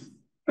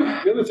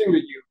 The other thing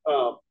that you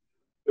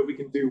that we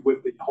can do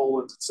with the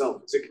HoloLens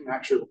itself is it can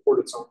actually record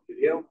its own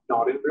video,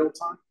 not in real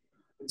time,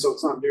 and so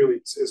it's not nearly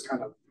as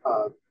kind of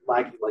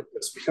laggy like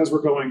this because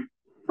we're going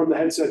from the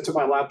headset to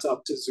my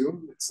laptop to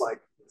Zoom. It's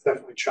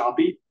definitely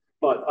choppy,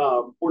 but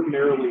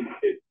ordinarily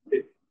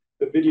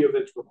the video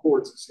that it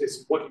records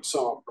is what you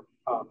saw from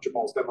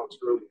Jamal's demos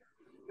earlier,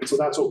 and so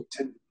that's what we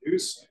tend to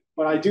use.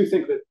 But I do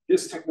think that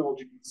this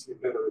technology needs to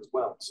get better as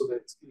well, so that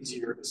it's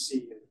easier to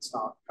see and it's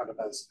not kind of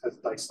as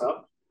diced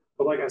up.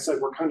 But like I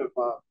said, we're kind of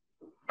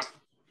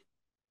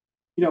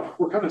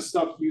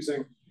stuck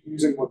using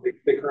what they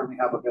currently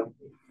have available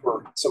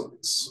for some of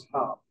these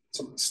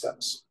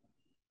steps.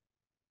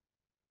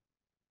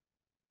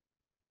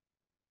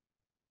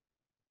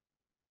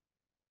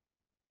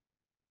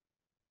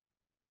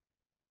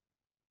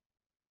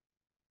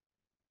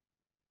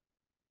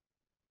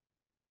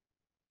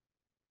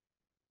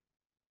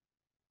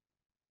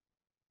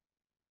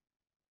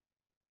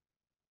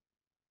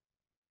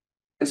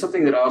 And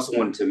something that I also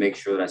wanted to make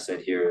sure that I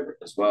said here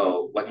as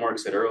well, like Mark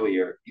said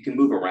earlier, you can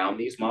move around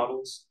these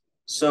models.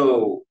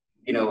 So,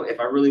 if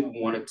I really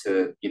wanted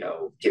to,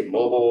 get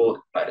mobile,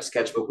 if I had a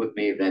sketchbook with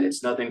me, then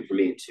it's nothing for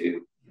me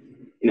to,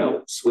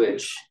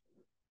 switch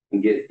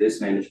and get this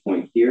vantage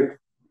point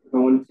here if I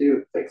wanted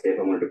to. Like say if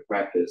I wanted to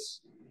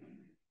practice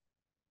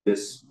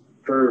this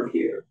curve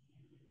here,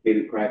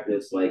 maybe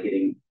practice like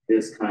getting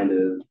this kind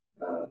of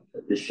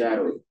this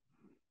shadowy.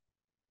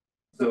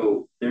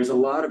 So there's a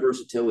lot of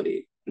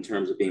versatility in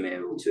terms of being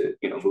able to,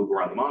 move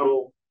around the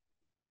model.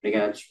 And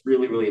again, it's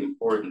really, really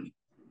important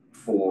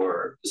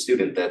for the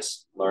student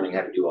that's learning how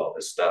to do all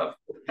this stuff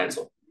with a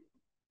pencil.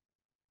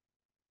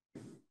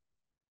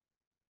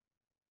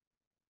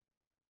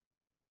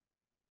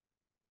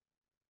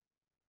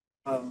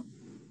 Um,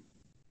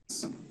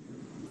 so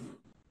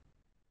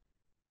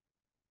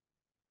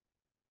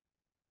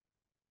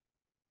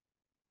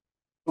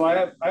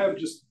I have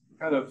just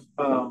kind of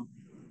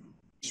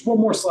just one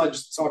more slide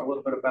just to talk a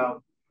little bit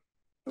about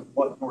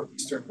what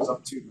Northeastern is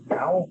up to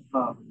now,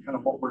 kind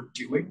of what we're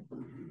doing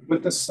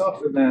with this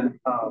stuff, and then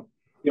I'll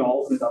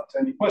open it up to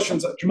any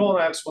questions. Jamal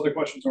and I have some other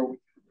questions, or we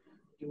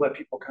can let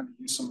people kind of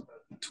use some of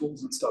the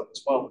tools and stuff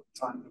as well with the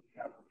time that we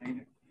have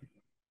remaining.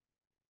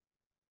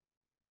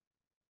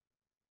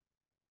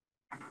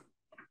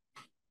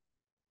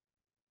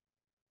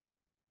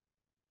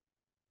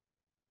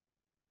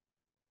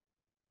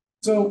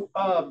 So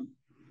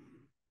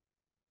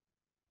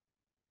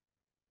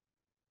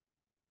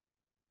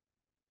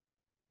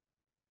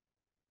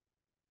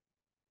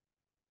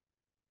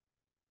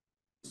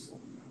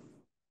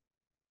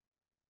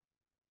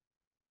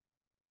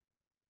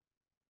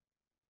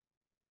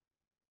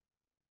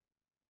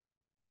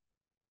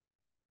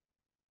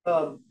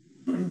Um,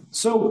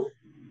 so,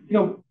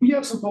 we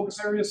have some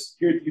focus areas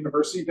here at the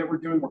university that we're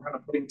kind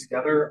of putting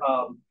together,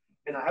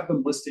 and I have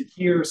them listed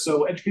here.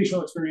 So,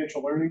 educational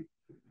experiential learning,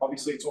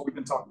 obviously, it's what we've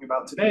been talking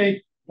about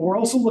today. But we're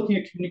also looking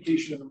at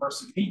communication and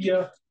immersive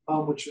media,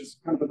 which is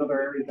kind of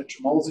another area that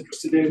Jamal is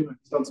interested in.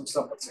 He's done some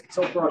stuff with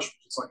Silkbrush,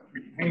 which is like a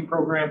 3D painting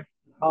program.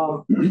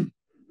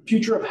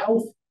 Future of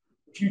health,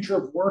 future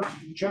of work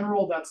in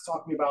general. That's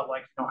talking about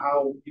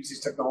how we use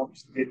these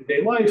technologies in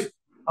day-to-day life.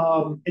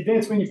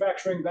 Advanced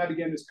manufacturing, that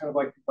again is kind of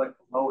like the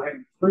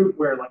low-hanging fruit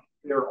where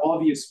there are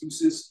obvious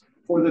uses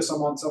for this.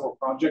 I'm on several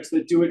projects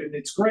that do it, and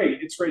it's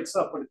great. It's great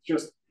stuff, but it's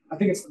just I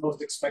think it's the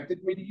most expected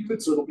way to use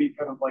it. So it'll be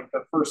kind of like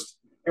the first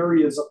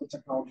areas of the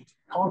technology to be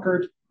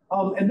conquered.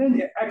 And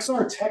then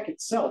XR tech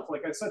itself,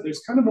 like I said,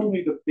 there's kind of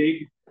only the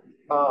big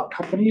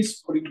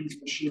companies putting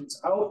these machines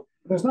out.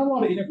 There's not a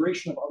lot of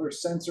integration of other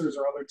sensors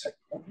or other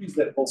technologies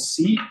that we'll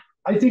see.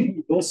 I think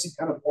we will see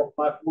kind of more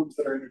platforms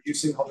that are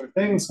introducing other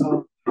things.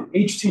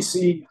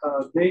 HTC,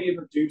 they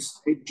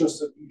introduced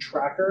just a new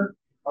tracker,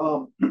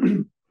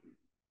 which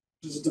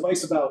is a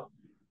device about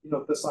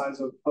the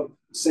size of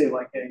say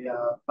like a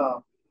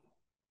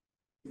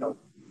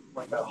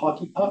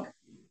hockey puck.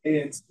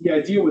 And the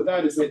idea with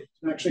that is that you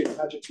can actually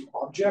attach it to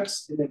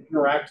objects and then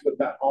interact with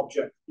that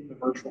object in the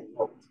virtual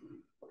world.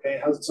 Okay,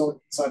 it has its own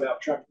inside-out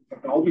tracking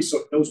technology, so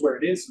it knows where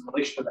it is in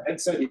relation to the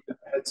headset, even if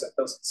the headset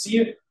doesn't see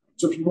it.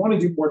 So if you want to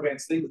do more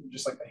advanced things than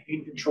just like the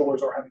hand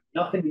controllers or having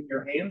nothing in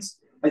your hands,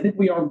 I think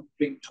we are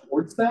moving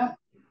towards that.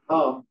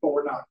 But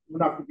we're not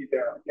going to be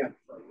there again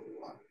for a little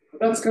while.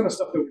 But that's kind of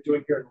stuff that we're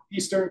doing here at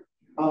Northeastern.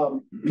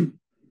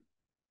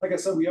 Like I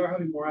said, we are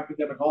having more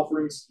academic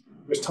offerings.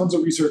 There's tons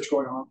of research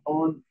going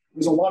on.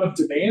 There's a lot of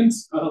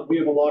demands. We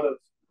have a lot of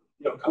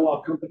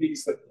co-op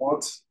companies that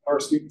want our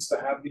students to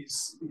have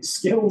these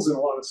skills, and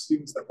a lot of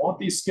students that want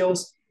these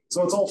skills.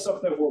 So it's all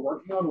stuff that we're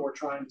working on, and we're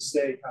trying to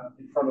stay kind of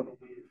in front of the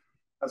lead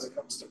as it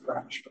comes to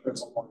Crash. But there's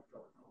a lot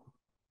going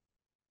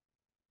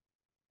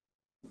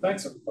on.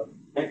 Thanks, everybody.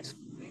 Thanks.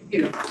 Thank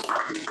you.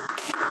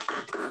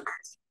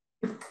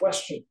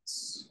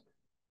 Questions?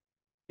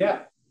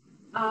 Yeah.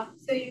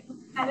 So you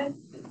kind of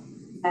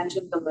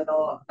mentioned a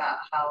little about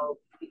how,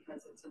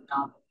 because it's a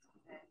novel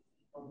topic,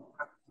 people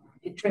are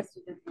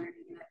interested in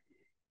learning it,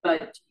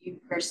 but you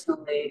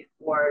personally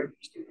or your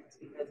students,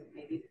 because of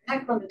maybe the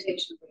tech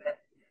limitations of it,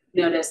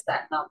 notice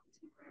that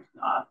novelty wears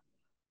off?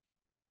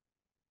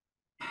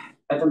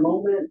 At the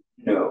moment,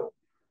 no.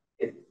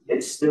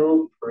 It's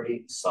still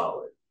pretty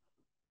solid.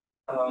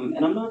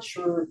 And I'm not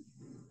sure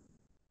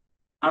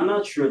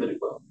that it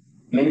will.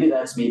 Maybe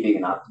that's me being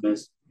an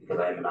optimist, because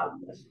I am an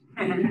optimist.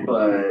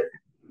 But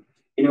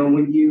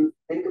when you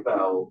think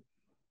about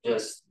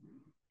just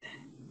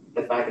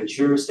the fact that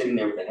you're sitting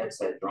there with a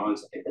headset drawing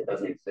something that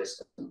doesn't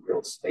exist in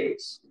real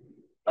space,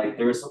 like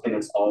there is something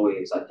that's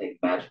always, I think,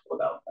 magical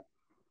about that.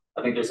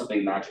 I think there's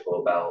something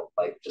magical about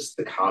like just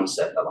the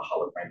concept of a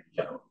hologram in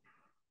general.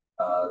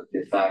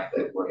 The fact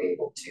that we're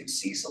able to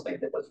see something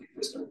that doesn't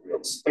exist in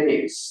real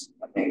space,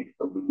 I think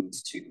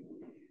alludes to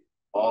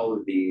all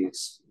of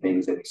these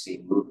things that we see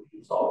in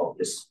movies, all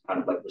this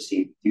kind of like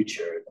perceived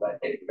future that I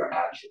think we are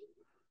actually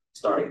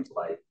starting to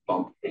like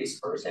bump face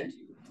first into,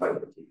 try to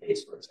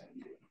face first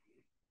into.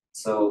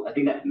 So I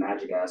think that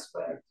magic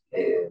aspect,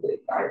 I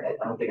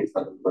don't think it's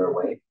going to wear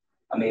away.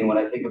 I mean, when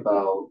I think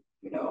about,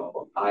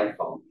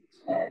 iPhones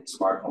and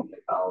smartphone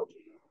technology,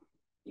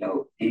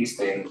 these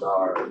things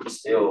are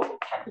still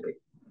captivating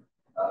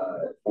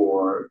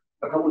for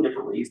a couple of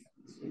different reasons.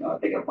 I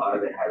think a lot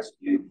of it has to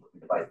do with the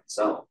device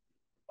itself,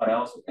 but I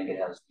also think it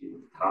has to do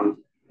with content,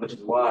 which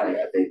is why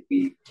I think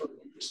we are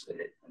interested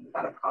in the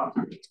kind of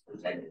content that's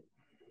presented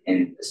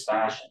in this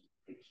fashion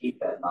to keep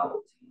that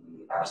novelty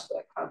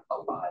aspect kind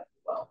of alive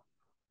as well.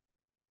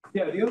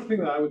 Yeah, the other thing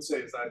that I would say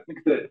is that I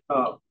think that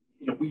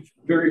we've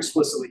very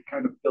explicitly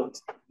kind of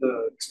built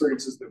the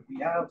experiences that we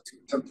have to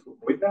attempt to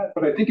avoid that.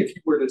 But I think if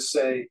you were to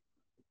say,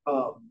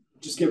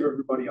 just give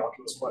everybody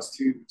Oculus Quest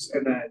 2s,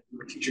 and then you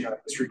were teaching a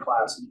history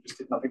class and you just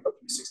did nothing but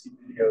 360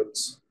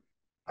 videos,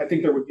 I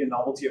think there would be a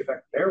novelty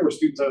effect there where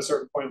students at a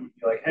certain point would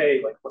be like,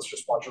 hey, like, let's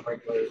just watch a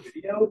regular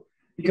video,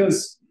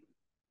 because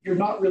you're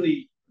not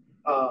really,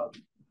 you're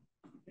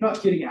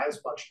not getting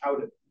as much out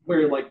of it.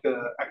 Where like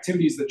the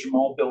activities that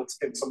Jamal built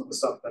and some of the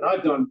stuff that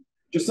I've done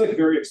just like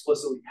very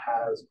explicitly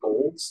has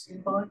goals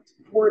in mind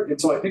for it.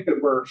 And so I think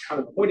that we're kind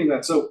of avoiding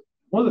that. So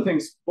one of the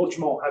things both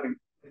Jamal and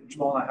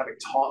I having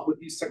taught with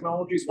these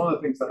technologies, one of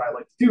the things that I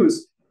like to do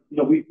is,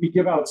 we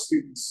give out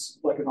students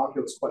like an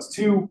Oculus Quest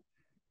 2.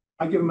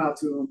 I give them out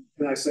to them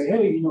and I say,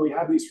 hey, we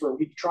have these for a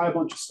week, try a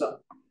bunch of stuff.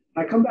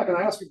 And I come back and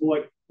I ask people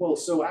like, well,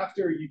 so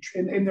after you,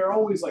 and they're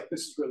always like,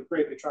 this is really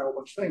great. They try a whole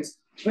bunch of things.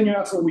 Then you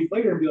ask them a week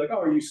later and be like, oh,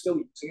 are you still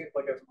using it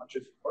like as much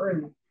as you were?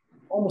 And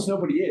almost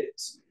nobody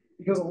is,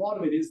 because a lot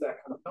of it is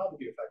that kind of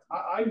novelty effect.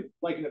 I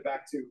liken it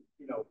back to,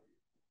 I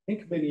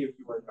think many of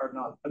you are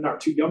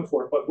not too young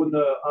for it, but when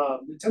the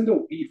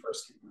Nintendo Wii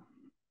first came out,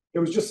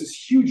 there was just this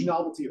huge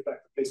novelty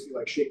effect of basically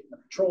like shaking the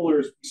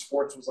controllers. Wii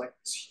Sports was like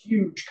this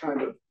huge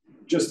kind of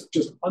just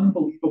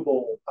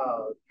unbelievable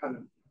kind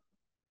of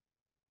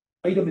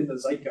item in the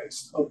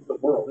zeitgeist of the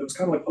world. It was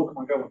kind of like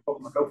Pokemon Go when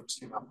Pokemon Go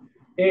first came out.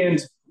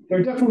 And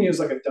there definitely is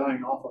like a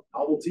dying off of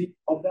novelty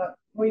of that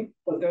point,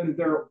 but then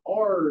there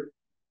are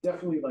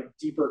definitely like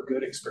deeper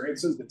good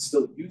experiences that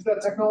still use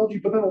that technology,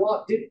 but then a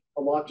lot didn't.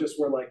 A lot just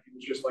were like, it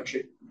was just like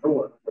shaking the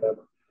controller or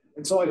whatever.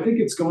 And so I think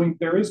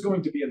there is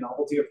going to be a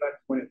novelty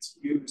effect when it's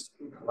used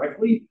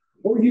incorrectly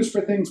or used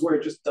for things where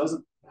it just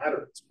doesn't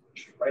matter as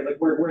much, right? Like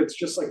where it's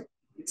just like,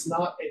 it's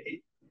not,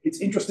 it's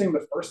interesting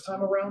the first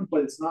time around,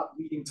 but it's not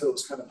leading to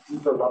those kind of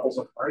deeper levels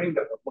of learning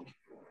that we're looking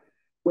for.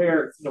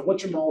 Where what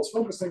Jamal is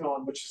focusing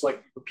on, which is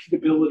like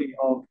repeatability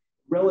of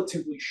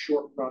relatively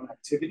short run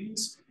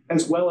activities,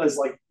 as well as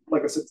like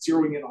I said,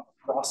 zeroing in on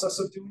the process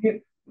of doing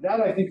it.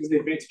 That I think is the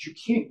advantage you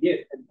can't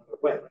get any other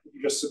way. Like if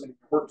you just submit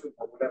your work to it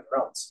or whatever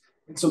else.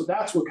 And so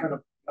that's what kind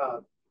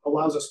of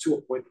allows us to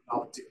avoid the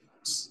novelty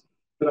effects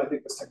that I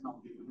think this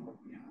technology would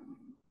normally have.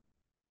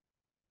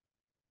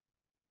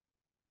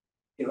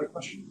 Any other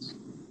questions?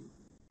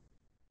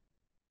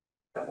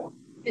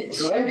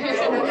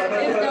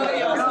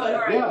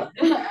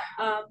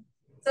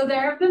 So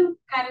there have been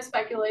kind of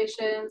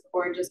speculations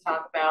or just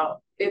talk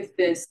about if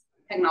this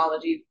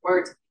technology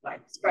were to be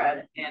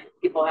widespread and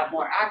people have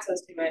more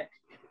access to it,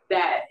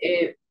 that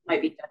it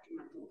might be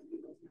detrimental to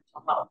people's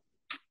mental health.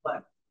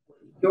 What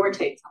your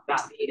takes on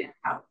that be, and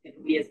how can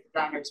we as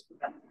designers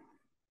prevent that?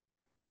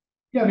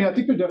 Yeah, I mean, I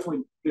think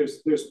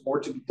there's more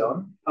to be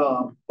done.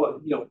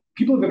 But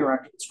people have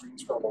interacted with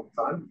screens for a long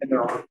time, and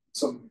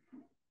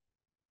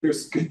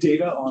there's good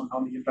data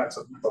on the impacts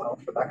of mental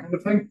health for that kind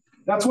of thing.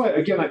 That's why,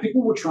 again, I think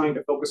what we're trying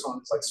to focus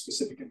on is like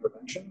specific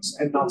interventions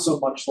and not so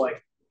much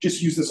like just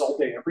use this all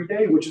day every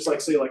day, which is like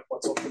say like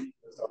what social media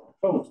is on our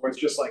phones, where it's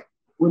just like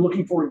we're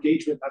looking for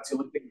engagement. That's the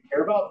only thing we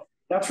care about.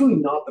 That's really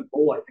not the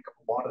goal, I think, of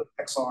a lot of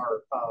XR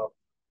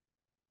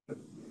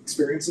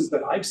experiences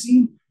that I've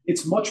seen.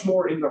 It's much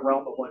more in the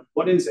realm of like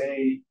what is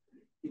a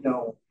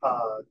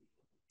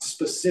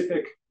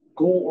specific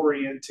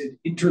goal-oriented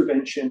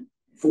intervention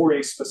for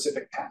a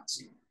specific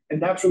task.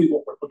 And that's really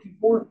what we're looking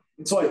for.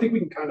 And so I think we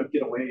can kind of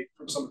get away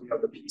from some of the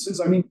other pieces.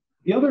 I mean,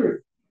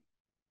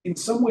 in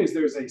some ways,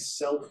 there's a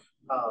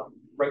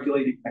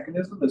self-regulating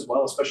mechanism as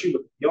well, especially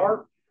with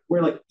VR,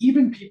 where like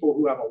even people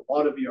who have a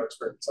lot of VR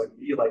experience, like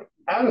me, like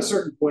at a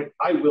certain point,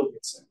 I will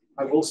get sick.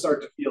 I will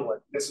start to feel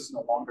like this is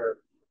no longer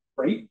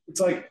great.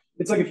 It's like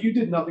if you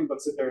did nothing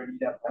but sit there and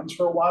eat M&Ms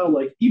for a while,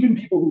 like even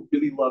people who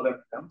really love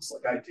M&Ms,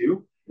 like I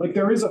do, like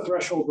there is a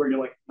threshold where you're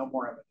like, no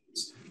more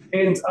M&Ms.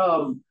 And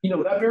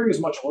that varies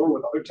much lower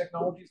with other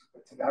technologies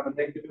that tend to have a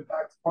negative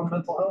impact on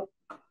mental health.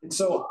 And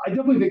so I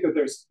definitely think that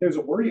there's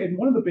a worry. And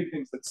one of the big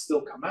things that's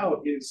still come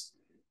out is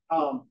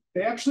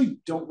they actually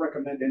don't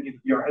recommend any of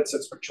the VR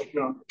headsets for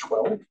children under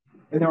 12.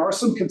 And there are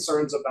some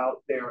concerns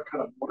about their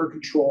kind of motor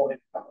control and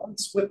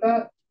balance with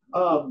that.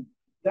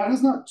 That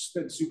has not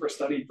been super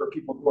studied for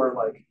people who are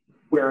like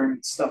wearing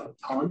stuff a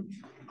ton,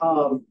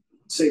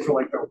 say for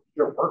like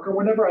their work or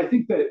whatever. I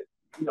think that,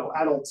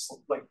 adults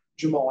like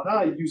Jamal and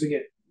I using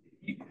it,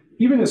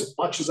 even as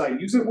much as I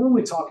use it, we're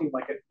only talking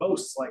like at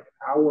most like an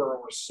hour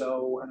or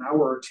so, an hour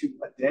or two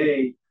a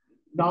day,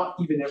 not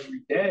even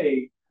every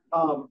day.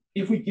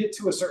 If we get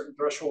to a certain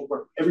threshold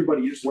where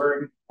everybody is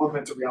wearing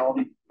augmented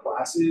reality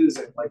glasses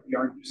and like we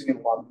are using it a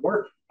lot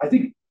more, I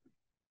think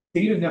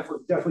data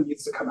network definitely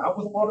needs to come out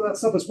with a lot of that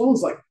stuff, as well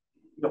as like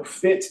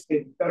fit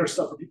and better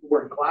stuff for people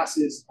wearing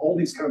glasses, all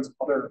these kinds of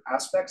other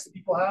aspects that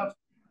people have.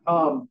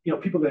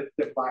 People that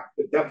lack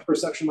the depth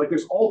perception, like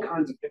there's all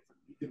kinds of things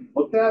that can be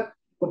looked at,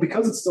 but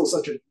because it's still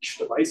such a niche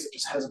device, it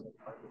just hasn't been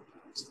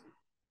prioritized.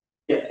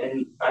 Yeah,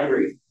 and I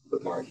agree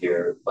with Mark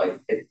here. Like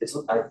I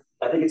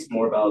think it's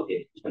more about the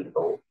engagement, the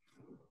goal.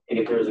 And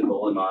if there's a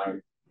goal in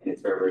mind and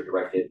it's very, very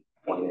directed,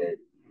 pointed,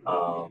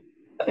 I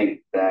think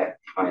that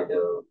kind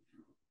of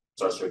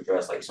starts to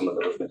address like some of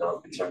those mental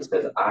health concerns,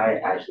 because I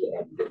actually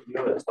am with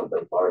you with some of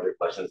the larger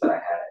questions that I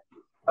had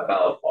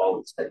about all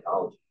this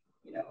technology.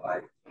 I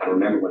kind of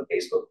remember when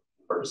Facebook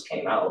first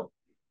came out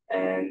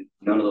and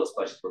none of those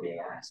questions were being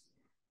asked.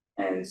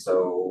 And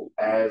so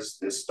as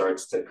this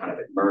starts to kind of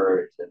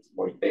emerge, it's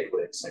more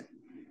ubiquitous and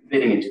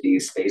fitting into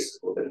these spaces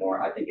a little bit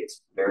more, I think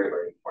it's very,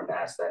 very important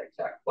to ask that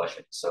exact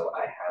question. So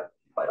I have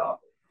quite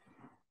often.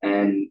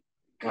 And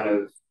kind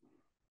of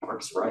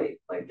Mark's right.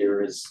 Like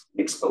there is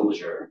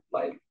exposure,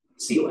 like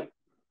ceiling,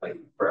 like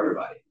for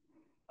everybody.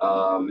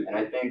 And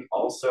I think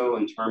also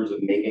in terms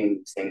of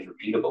making things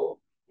repeatable,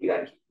 you got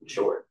to keep them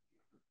short.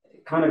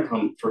 It kind of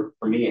comes for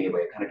me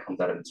anyway. It kind of comes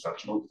out of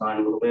instructional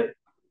design a little bit.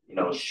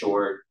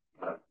 Short,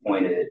 kind of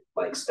pointed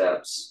like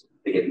steps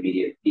to get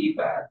immediate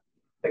feedback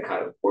that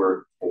kind of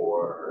work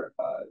for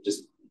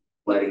just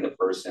letting the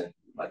person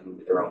like move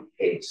at their own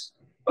pace,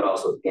 but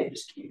also again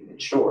just keeping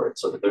it short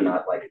so that they're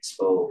not like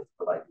exposed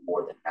for like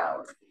more than an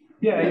hour.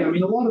 Yeah. I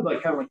mean, a lot of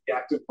like kind of like the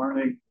active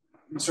learning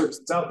research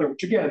that's out there,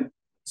 which again,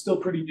 still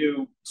pretty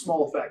new,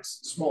 small effects,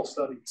 small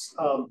studies,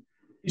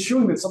 is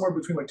showing that somewhere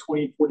between like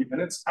 20 and 40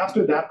 minutes.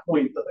 After that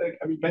point,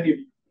 I mean, many of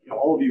you,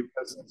 all of you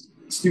as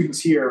students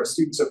here, or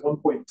students at one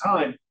point in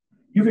time,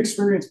 you've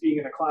experienced being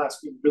in a class,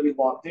 being really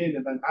locked in,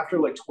 and then after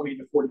like 20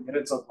 to 40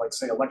 minutes of like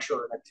say a lecture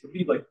or an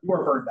activity, like you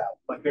are burned out.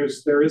 Like there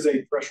is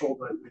a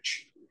threshold at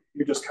which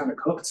you're just kind of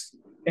cooked.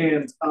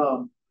 And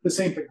the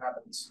same thing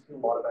happens in a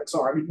lot of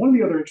XR. I mean, one of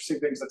the other interesting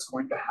things that's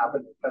going to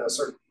happen at a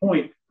certain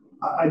point,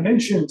 I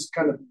mentioned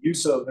kind of the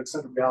use of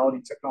extended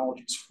reality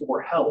technologies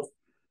for health,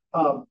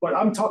 but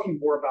I'm talking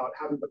more about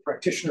having the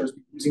practitioners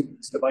be using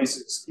these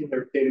devices in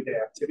their day-to-day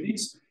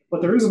activities.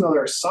 But there is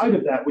another side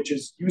of that, which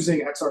is using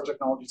XR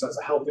technologies as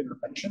a health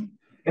intervention.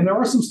 And there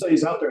are some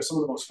studies out there, some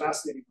of the most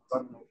fascinating ones, I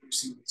don't know if you've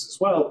seen these as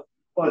well,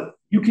 but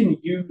you can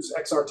use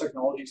XR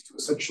technologies to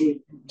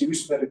essentially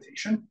induce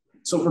meditation.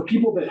 So for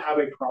people that have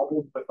a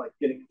problem with like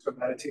getting into a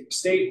meditative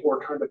state or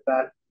kind of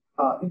that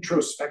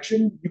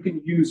introspection, you can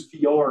use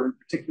VR in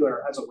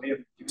particular as a way of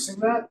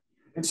inducing that.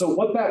 And so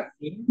what that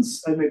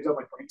means, and they've done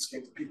like brain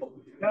scans of people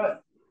who do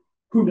that,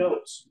 who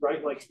knows,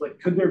 right? Like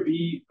could there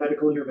be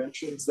medical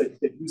interventions that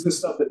use this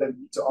stuff that then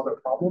lead to other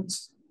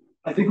problems?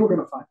 I think we're going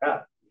to find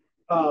out.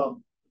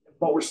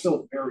 But we're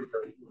still very,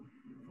 very new.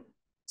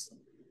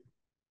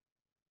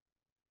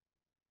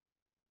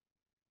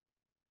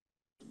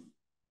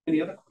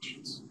 Any other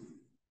questions?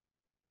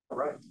 All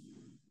right.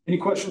 Any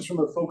questions from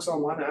the folks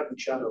online? I have the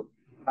chat open.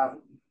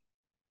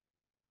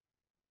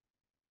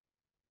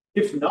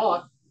 If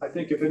not, I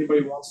think if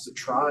anybody wants to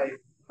try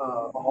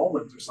a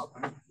Holland or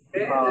something,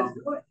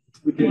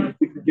 we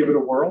could give it a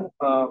whirl.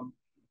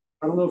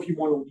 I don't know if you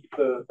want to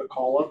leave the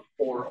call up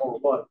or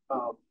what.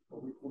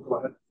 We'll go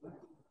ahead.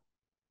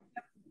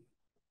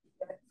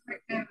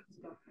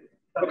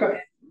 Okay.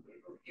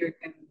 You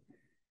can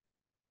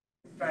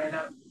try it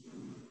out.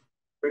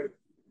 Great.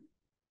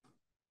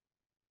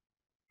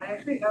 I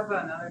actually have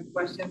another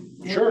question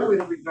Sure.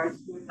 with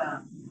regards to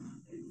the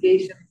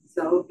education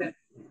itself. And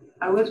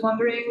I was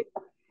wondering,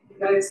 you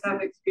guys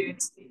have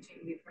experience teaching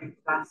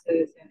different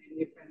classes and in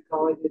different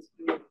colleges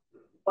too.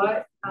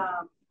 What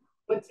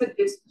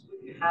suggestions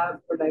would you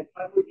have for like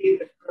what would be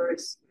the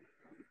first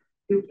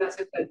two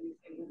classes that you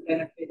think would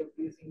benefit of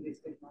using this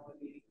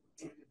technology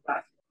in the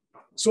class?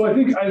 So I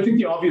think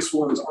the obvious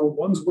ones are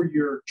ones where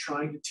you're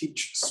trying to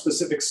teach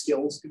specific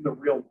skills in the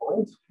real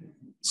world.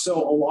 So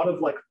a lot of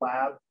like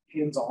lab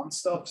hands-on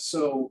stuff.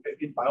 So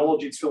in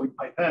biology, it's filling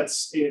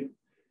pipettes. In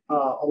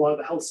a lot of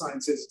the health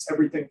sciences, it's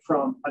everything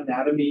from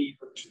anatomy,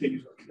 which they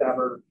use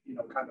cadaver,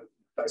 kind of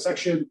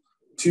dissection,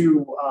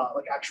 to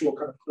like actual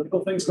kind of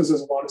clinical things, because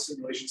there's a lot of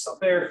simulation stuff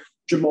there.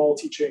 Jamal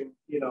teaching,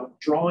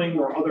 drawing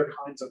or other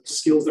kinds of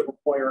skills that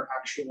require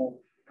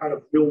actual kind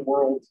of real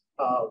world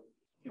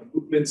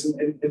movements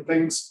and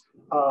things.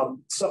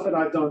 Stuff that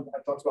I've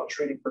talked about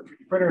training for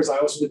 3D printers. I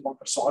also did one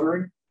for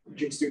soldering,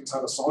 teaching students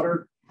how to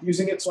solder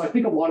using it. So I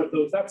think a lot of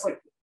those, that's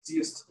like the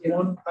easiest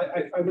one,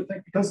 I would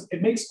think, because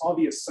it makes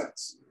obvious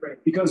sense, right?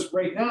 Because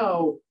right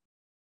now,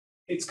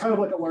 it's kind of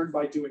like a learn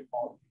by doing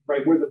model,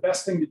 right? Where the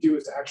best thing to do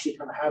is to actually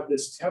kind of have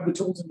the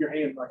tools in your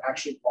hand, like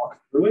actually walk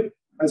through it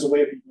as a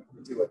way of being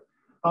able to do it.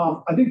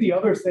 I think the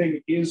other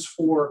thing is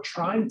for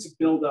trying to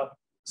build up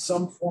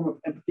some form of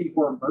empathy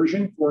or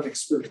immersion for an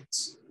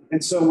experience.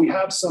 And so we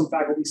have some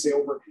faculty, say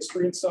over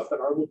history and stuff, that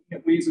are looking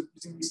at ways of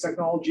using these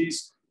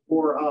technologies,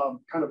 or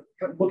kind of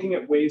looking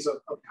at ways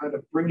of kind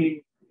of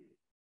bringing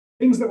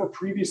things that were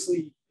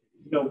previously,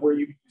 where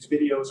you use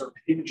videos or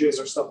images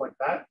or stuff like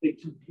that, they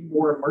can be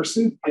more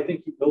immersive. I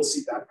think you will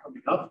see that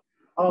coming up.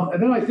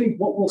 And then I think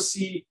what we'll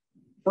see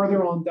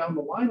further on down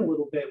the line a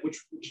little bit, which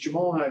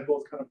Jamal and I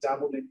both kind of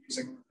dabbled in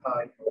using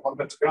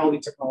augmented reality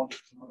technology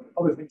and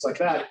other things like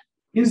that,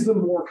 is the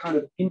more kind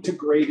of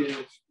integrated,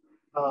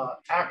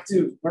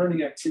 active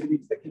learning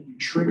activities that can be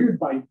triggered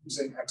by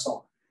using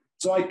XR.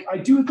 So I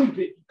do think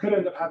that you could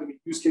end up having a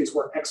use case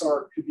where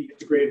XR could be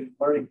integrated in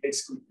learning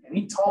basically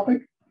any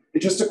topic.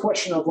 It's just a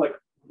question of like,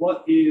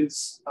 what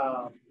is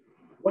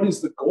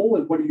the goal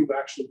and what are you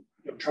actually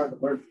trying to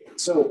learn?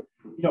 So,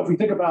 if we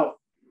think about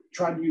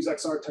trying to use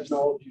XR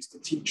technologies to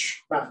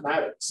teach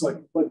mathematics, like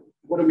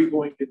what are we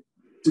going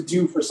to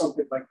do for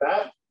something like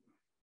that?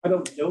 I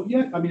don't know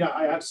yet. I mean,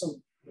 I have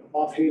some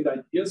offhand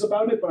ideas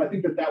about it, but I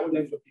think that would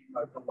end up being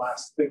like the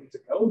last thing to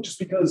go, just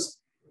because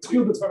it's a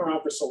field that's been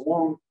around for so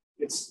long.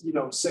 It's,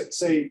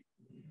 say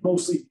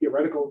mostly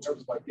theoretical in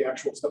terms of like the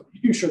actual stuff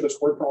you do. Sure, there's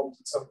word problems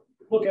and stuff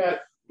you can look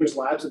at. There's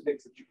labs and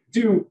things that you can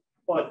do,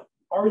 but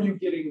are you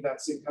getting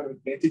that same kind of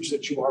advantage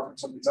that you are from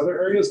some of these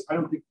other areas? I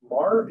don't think you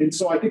are. And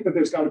so I think that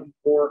there's got to be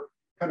more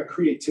kind of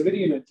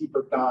creativity and a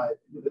deeper dive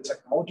into the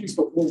technologies,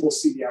 but we'll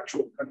see the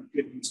actual kind of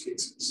good use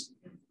cases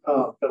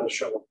that'll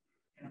show up.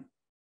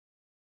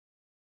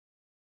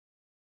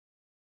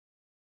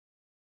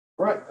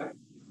 All right.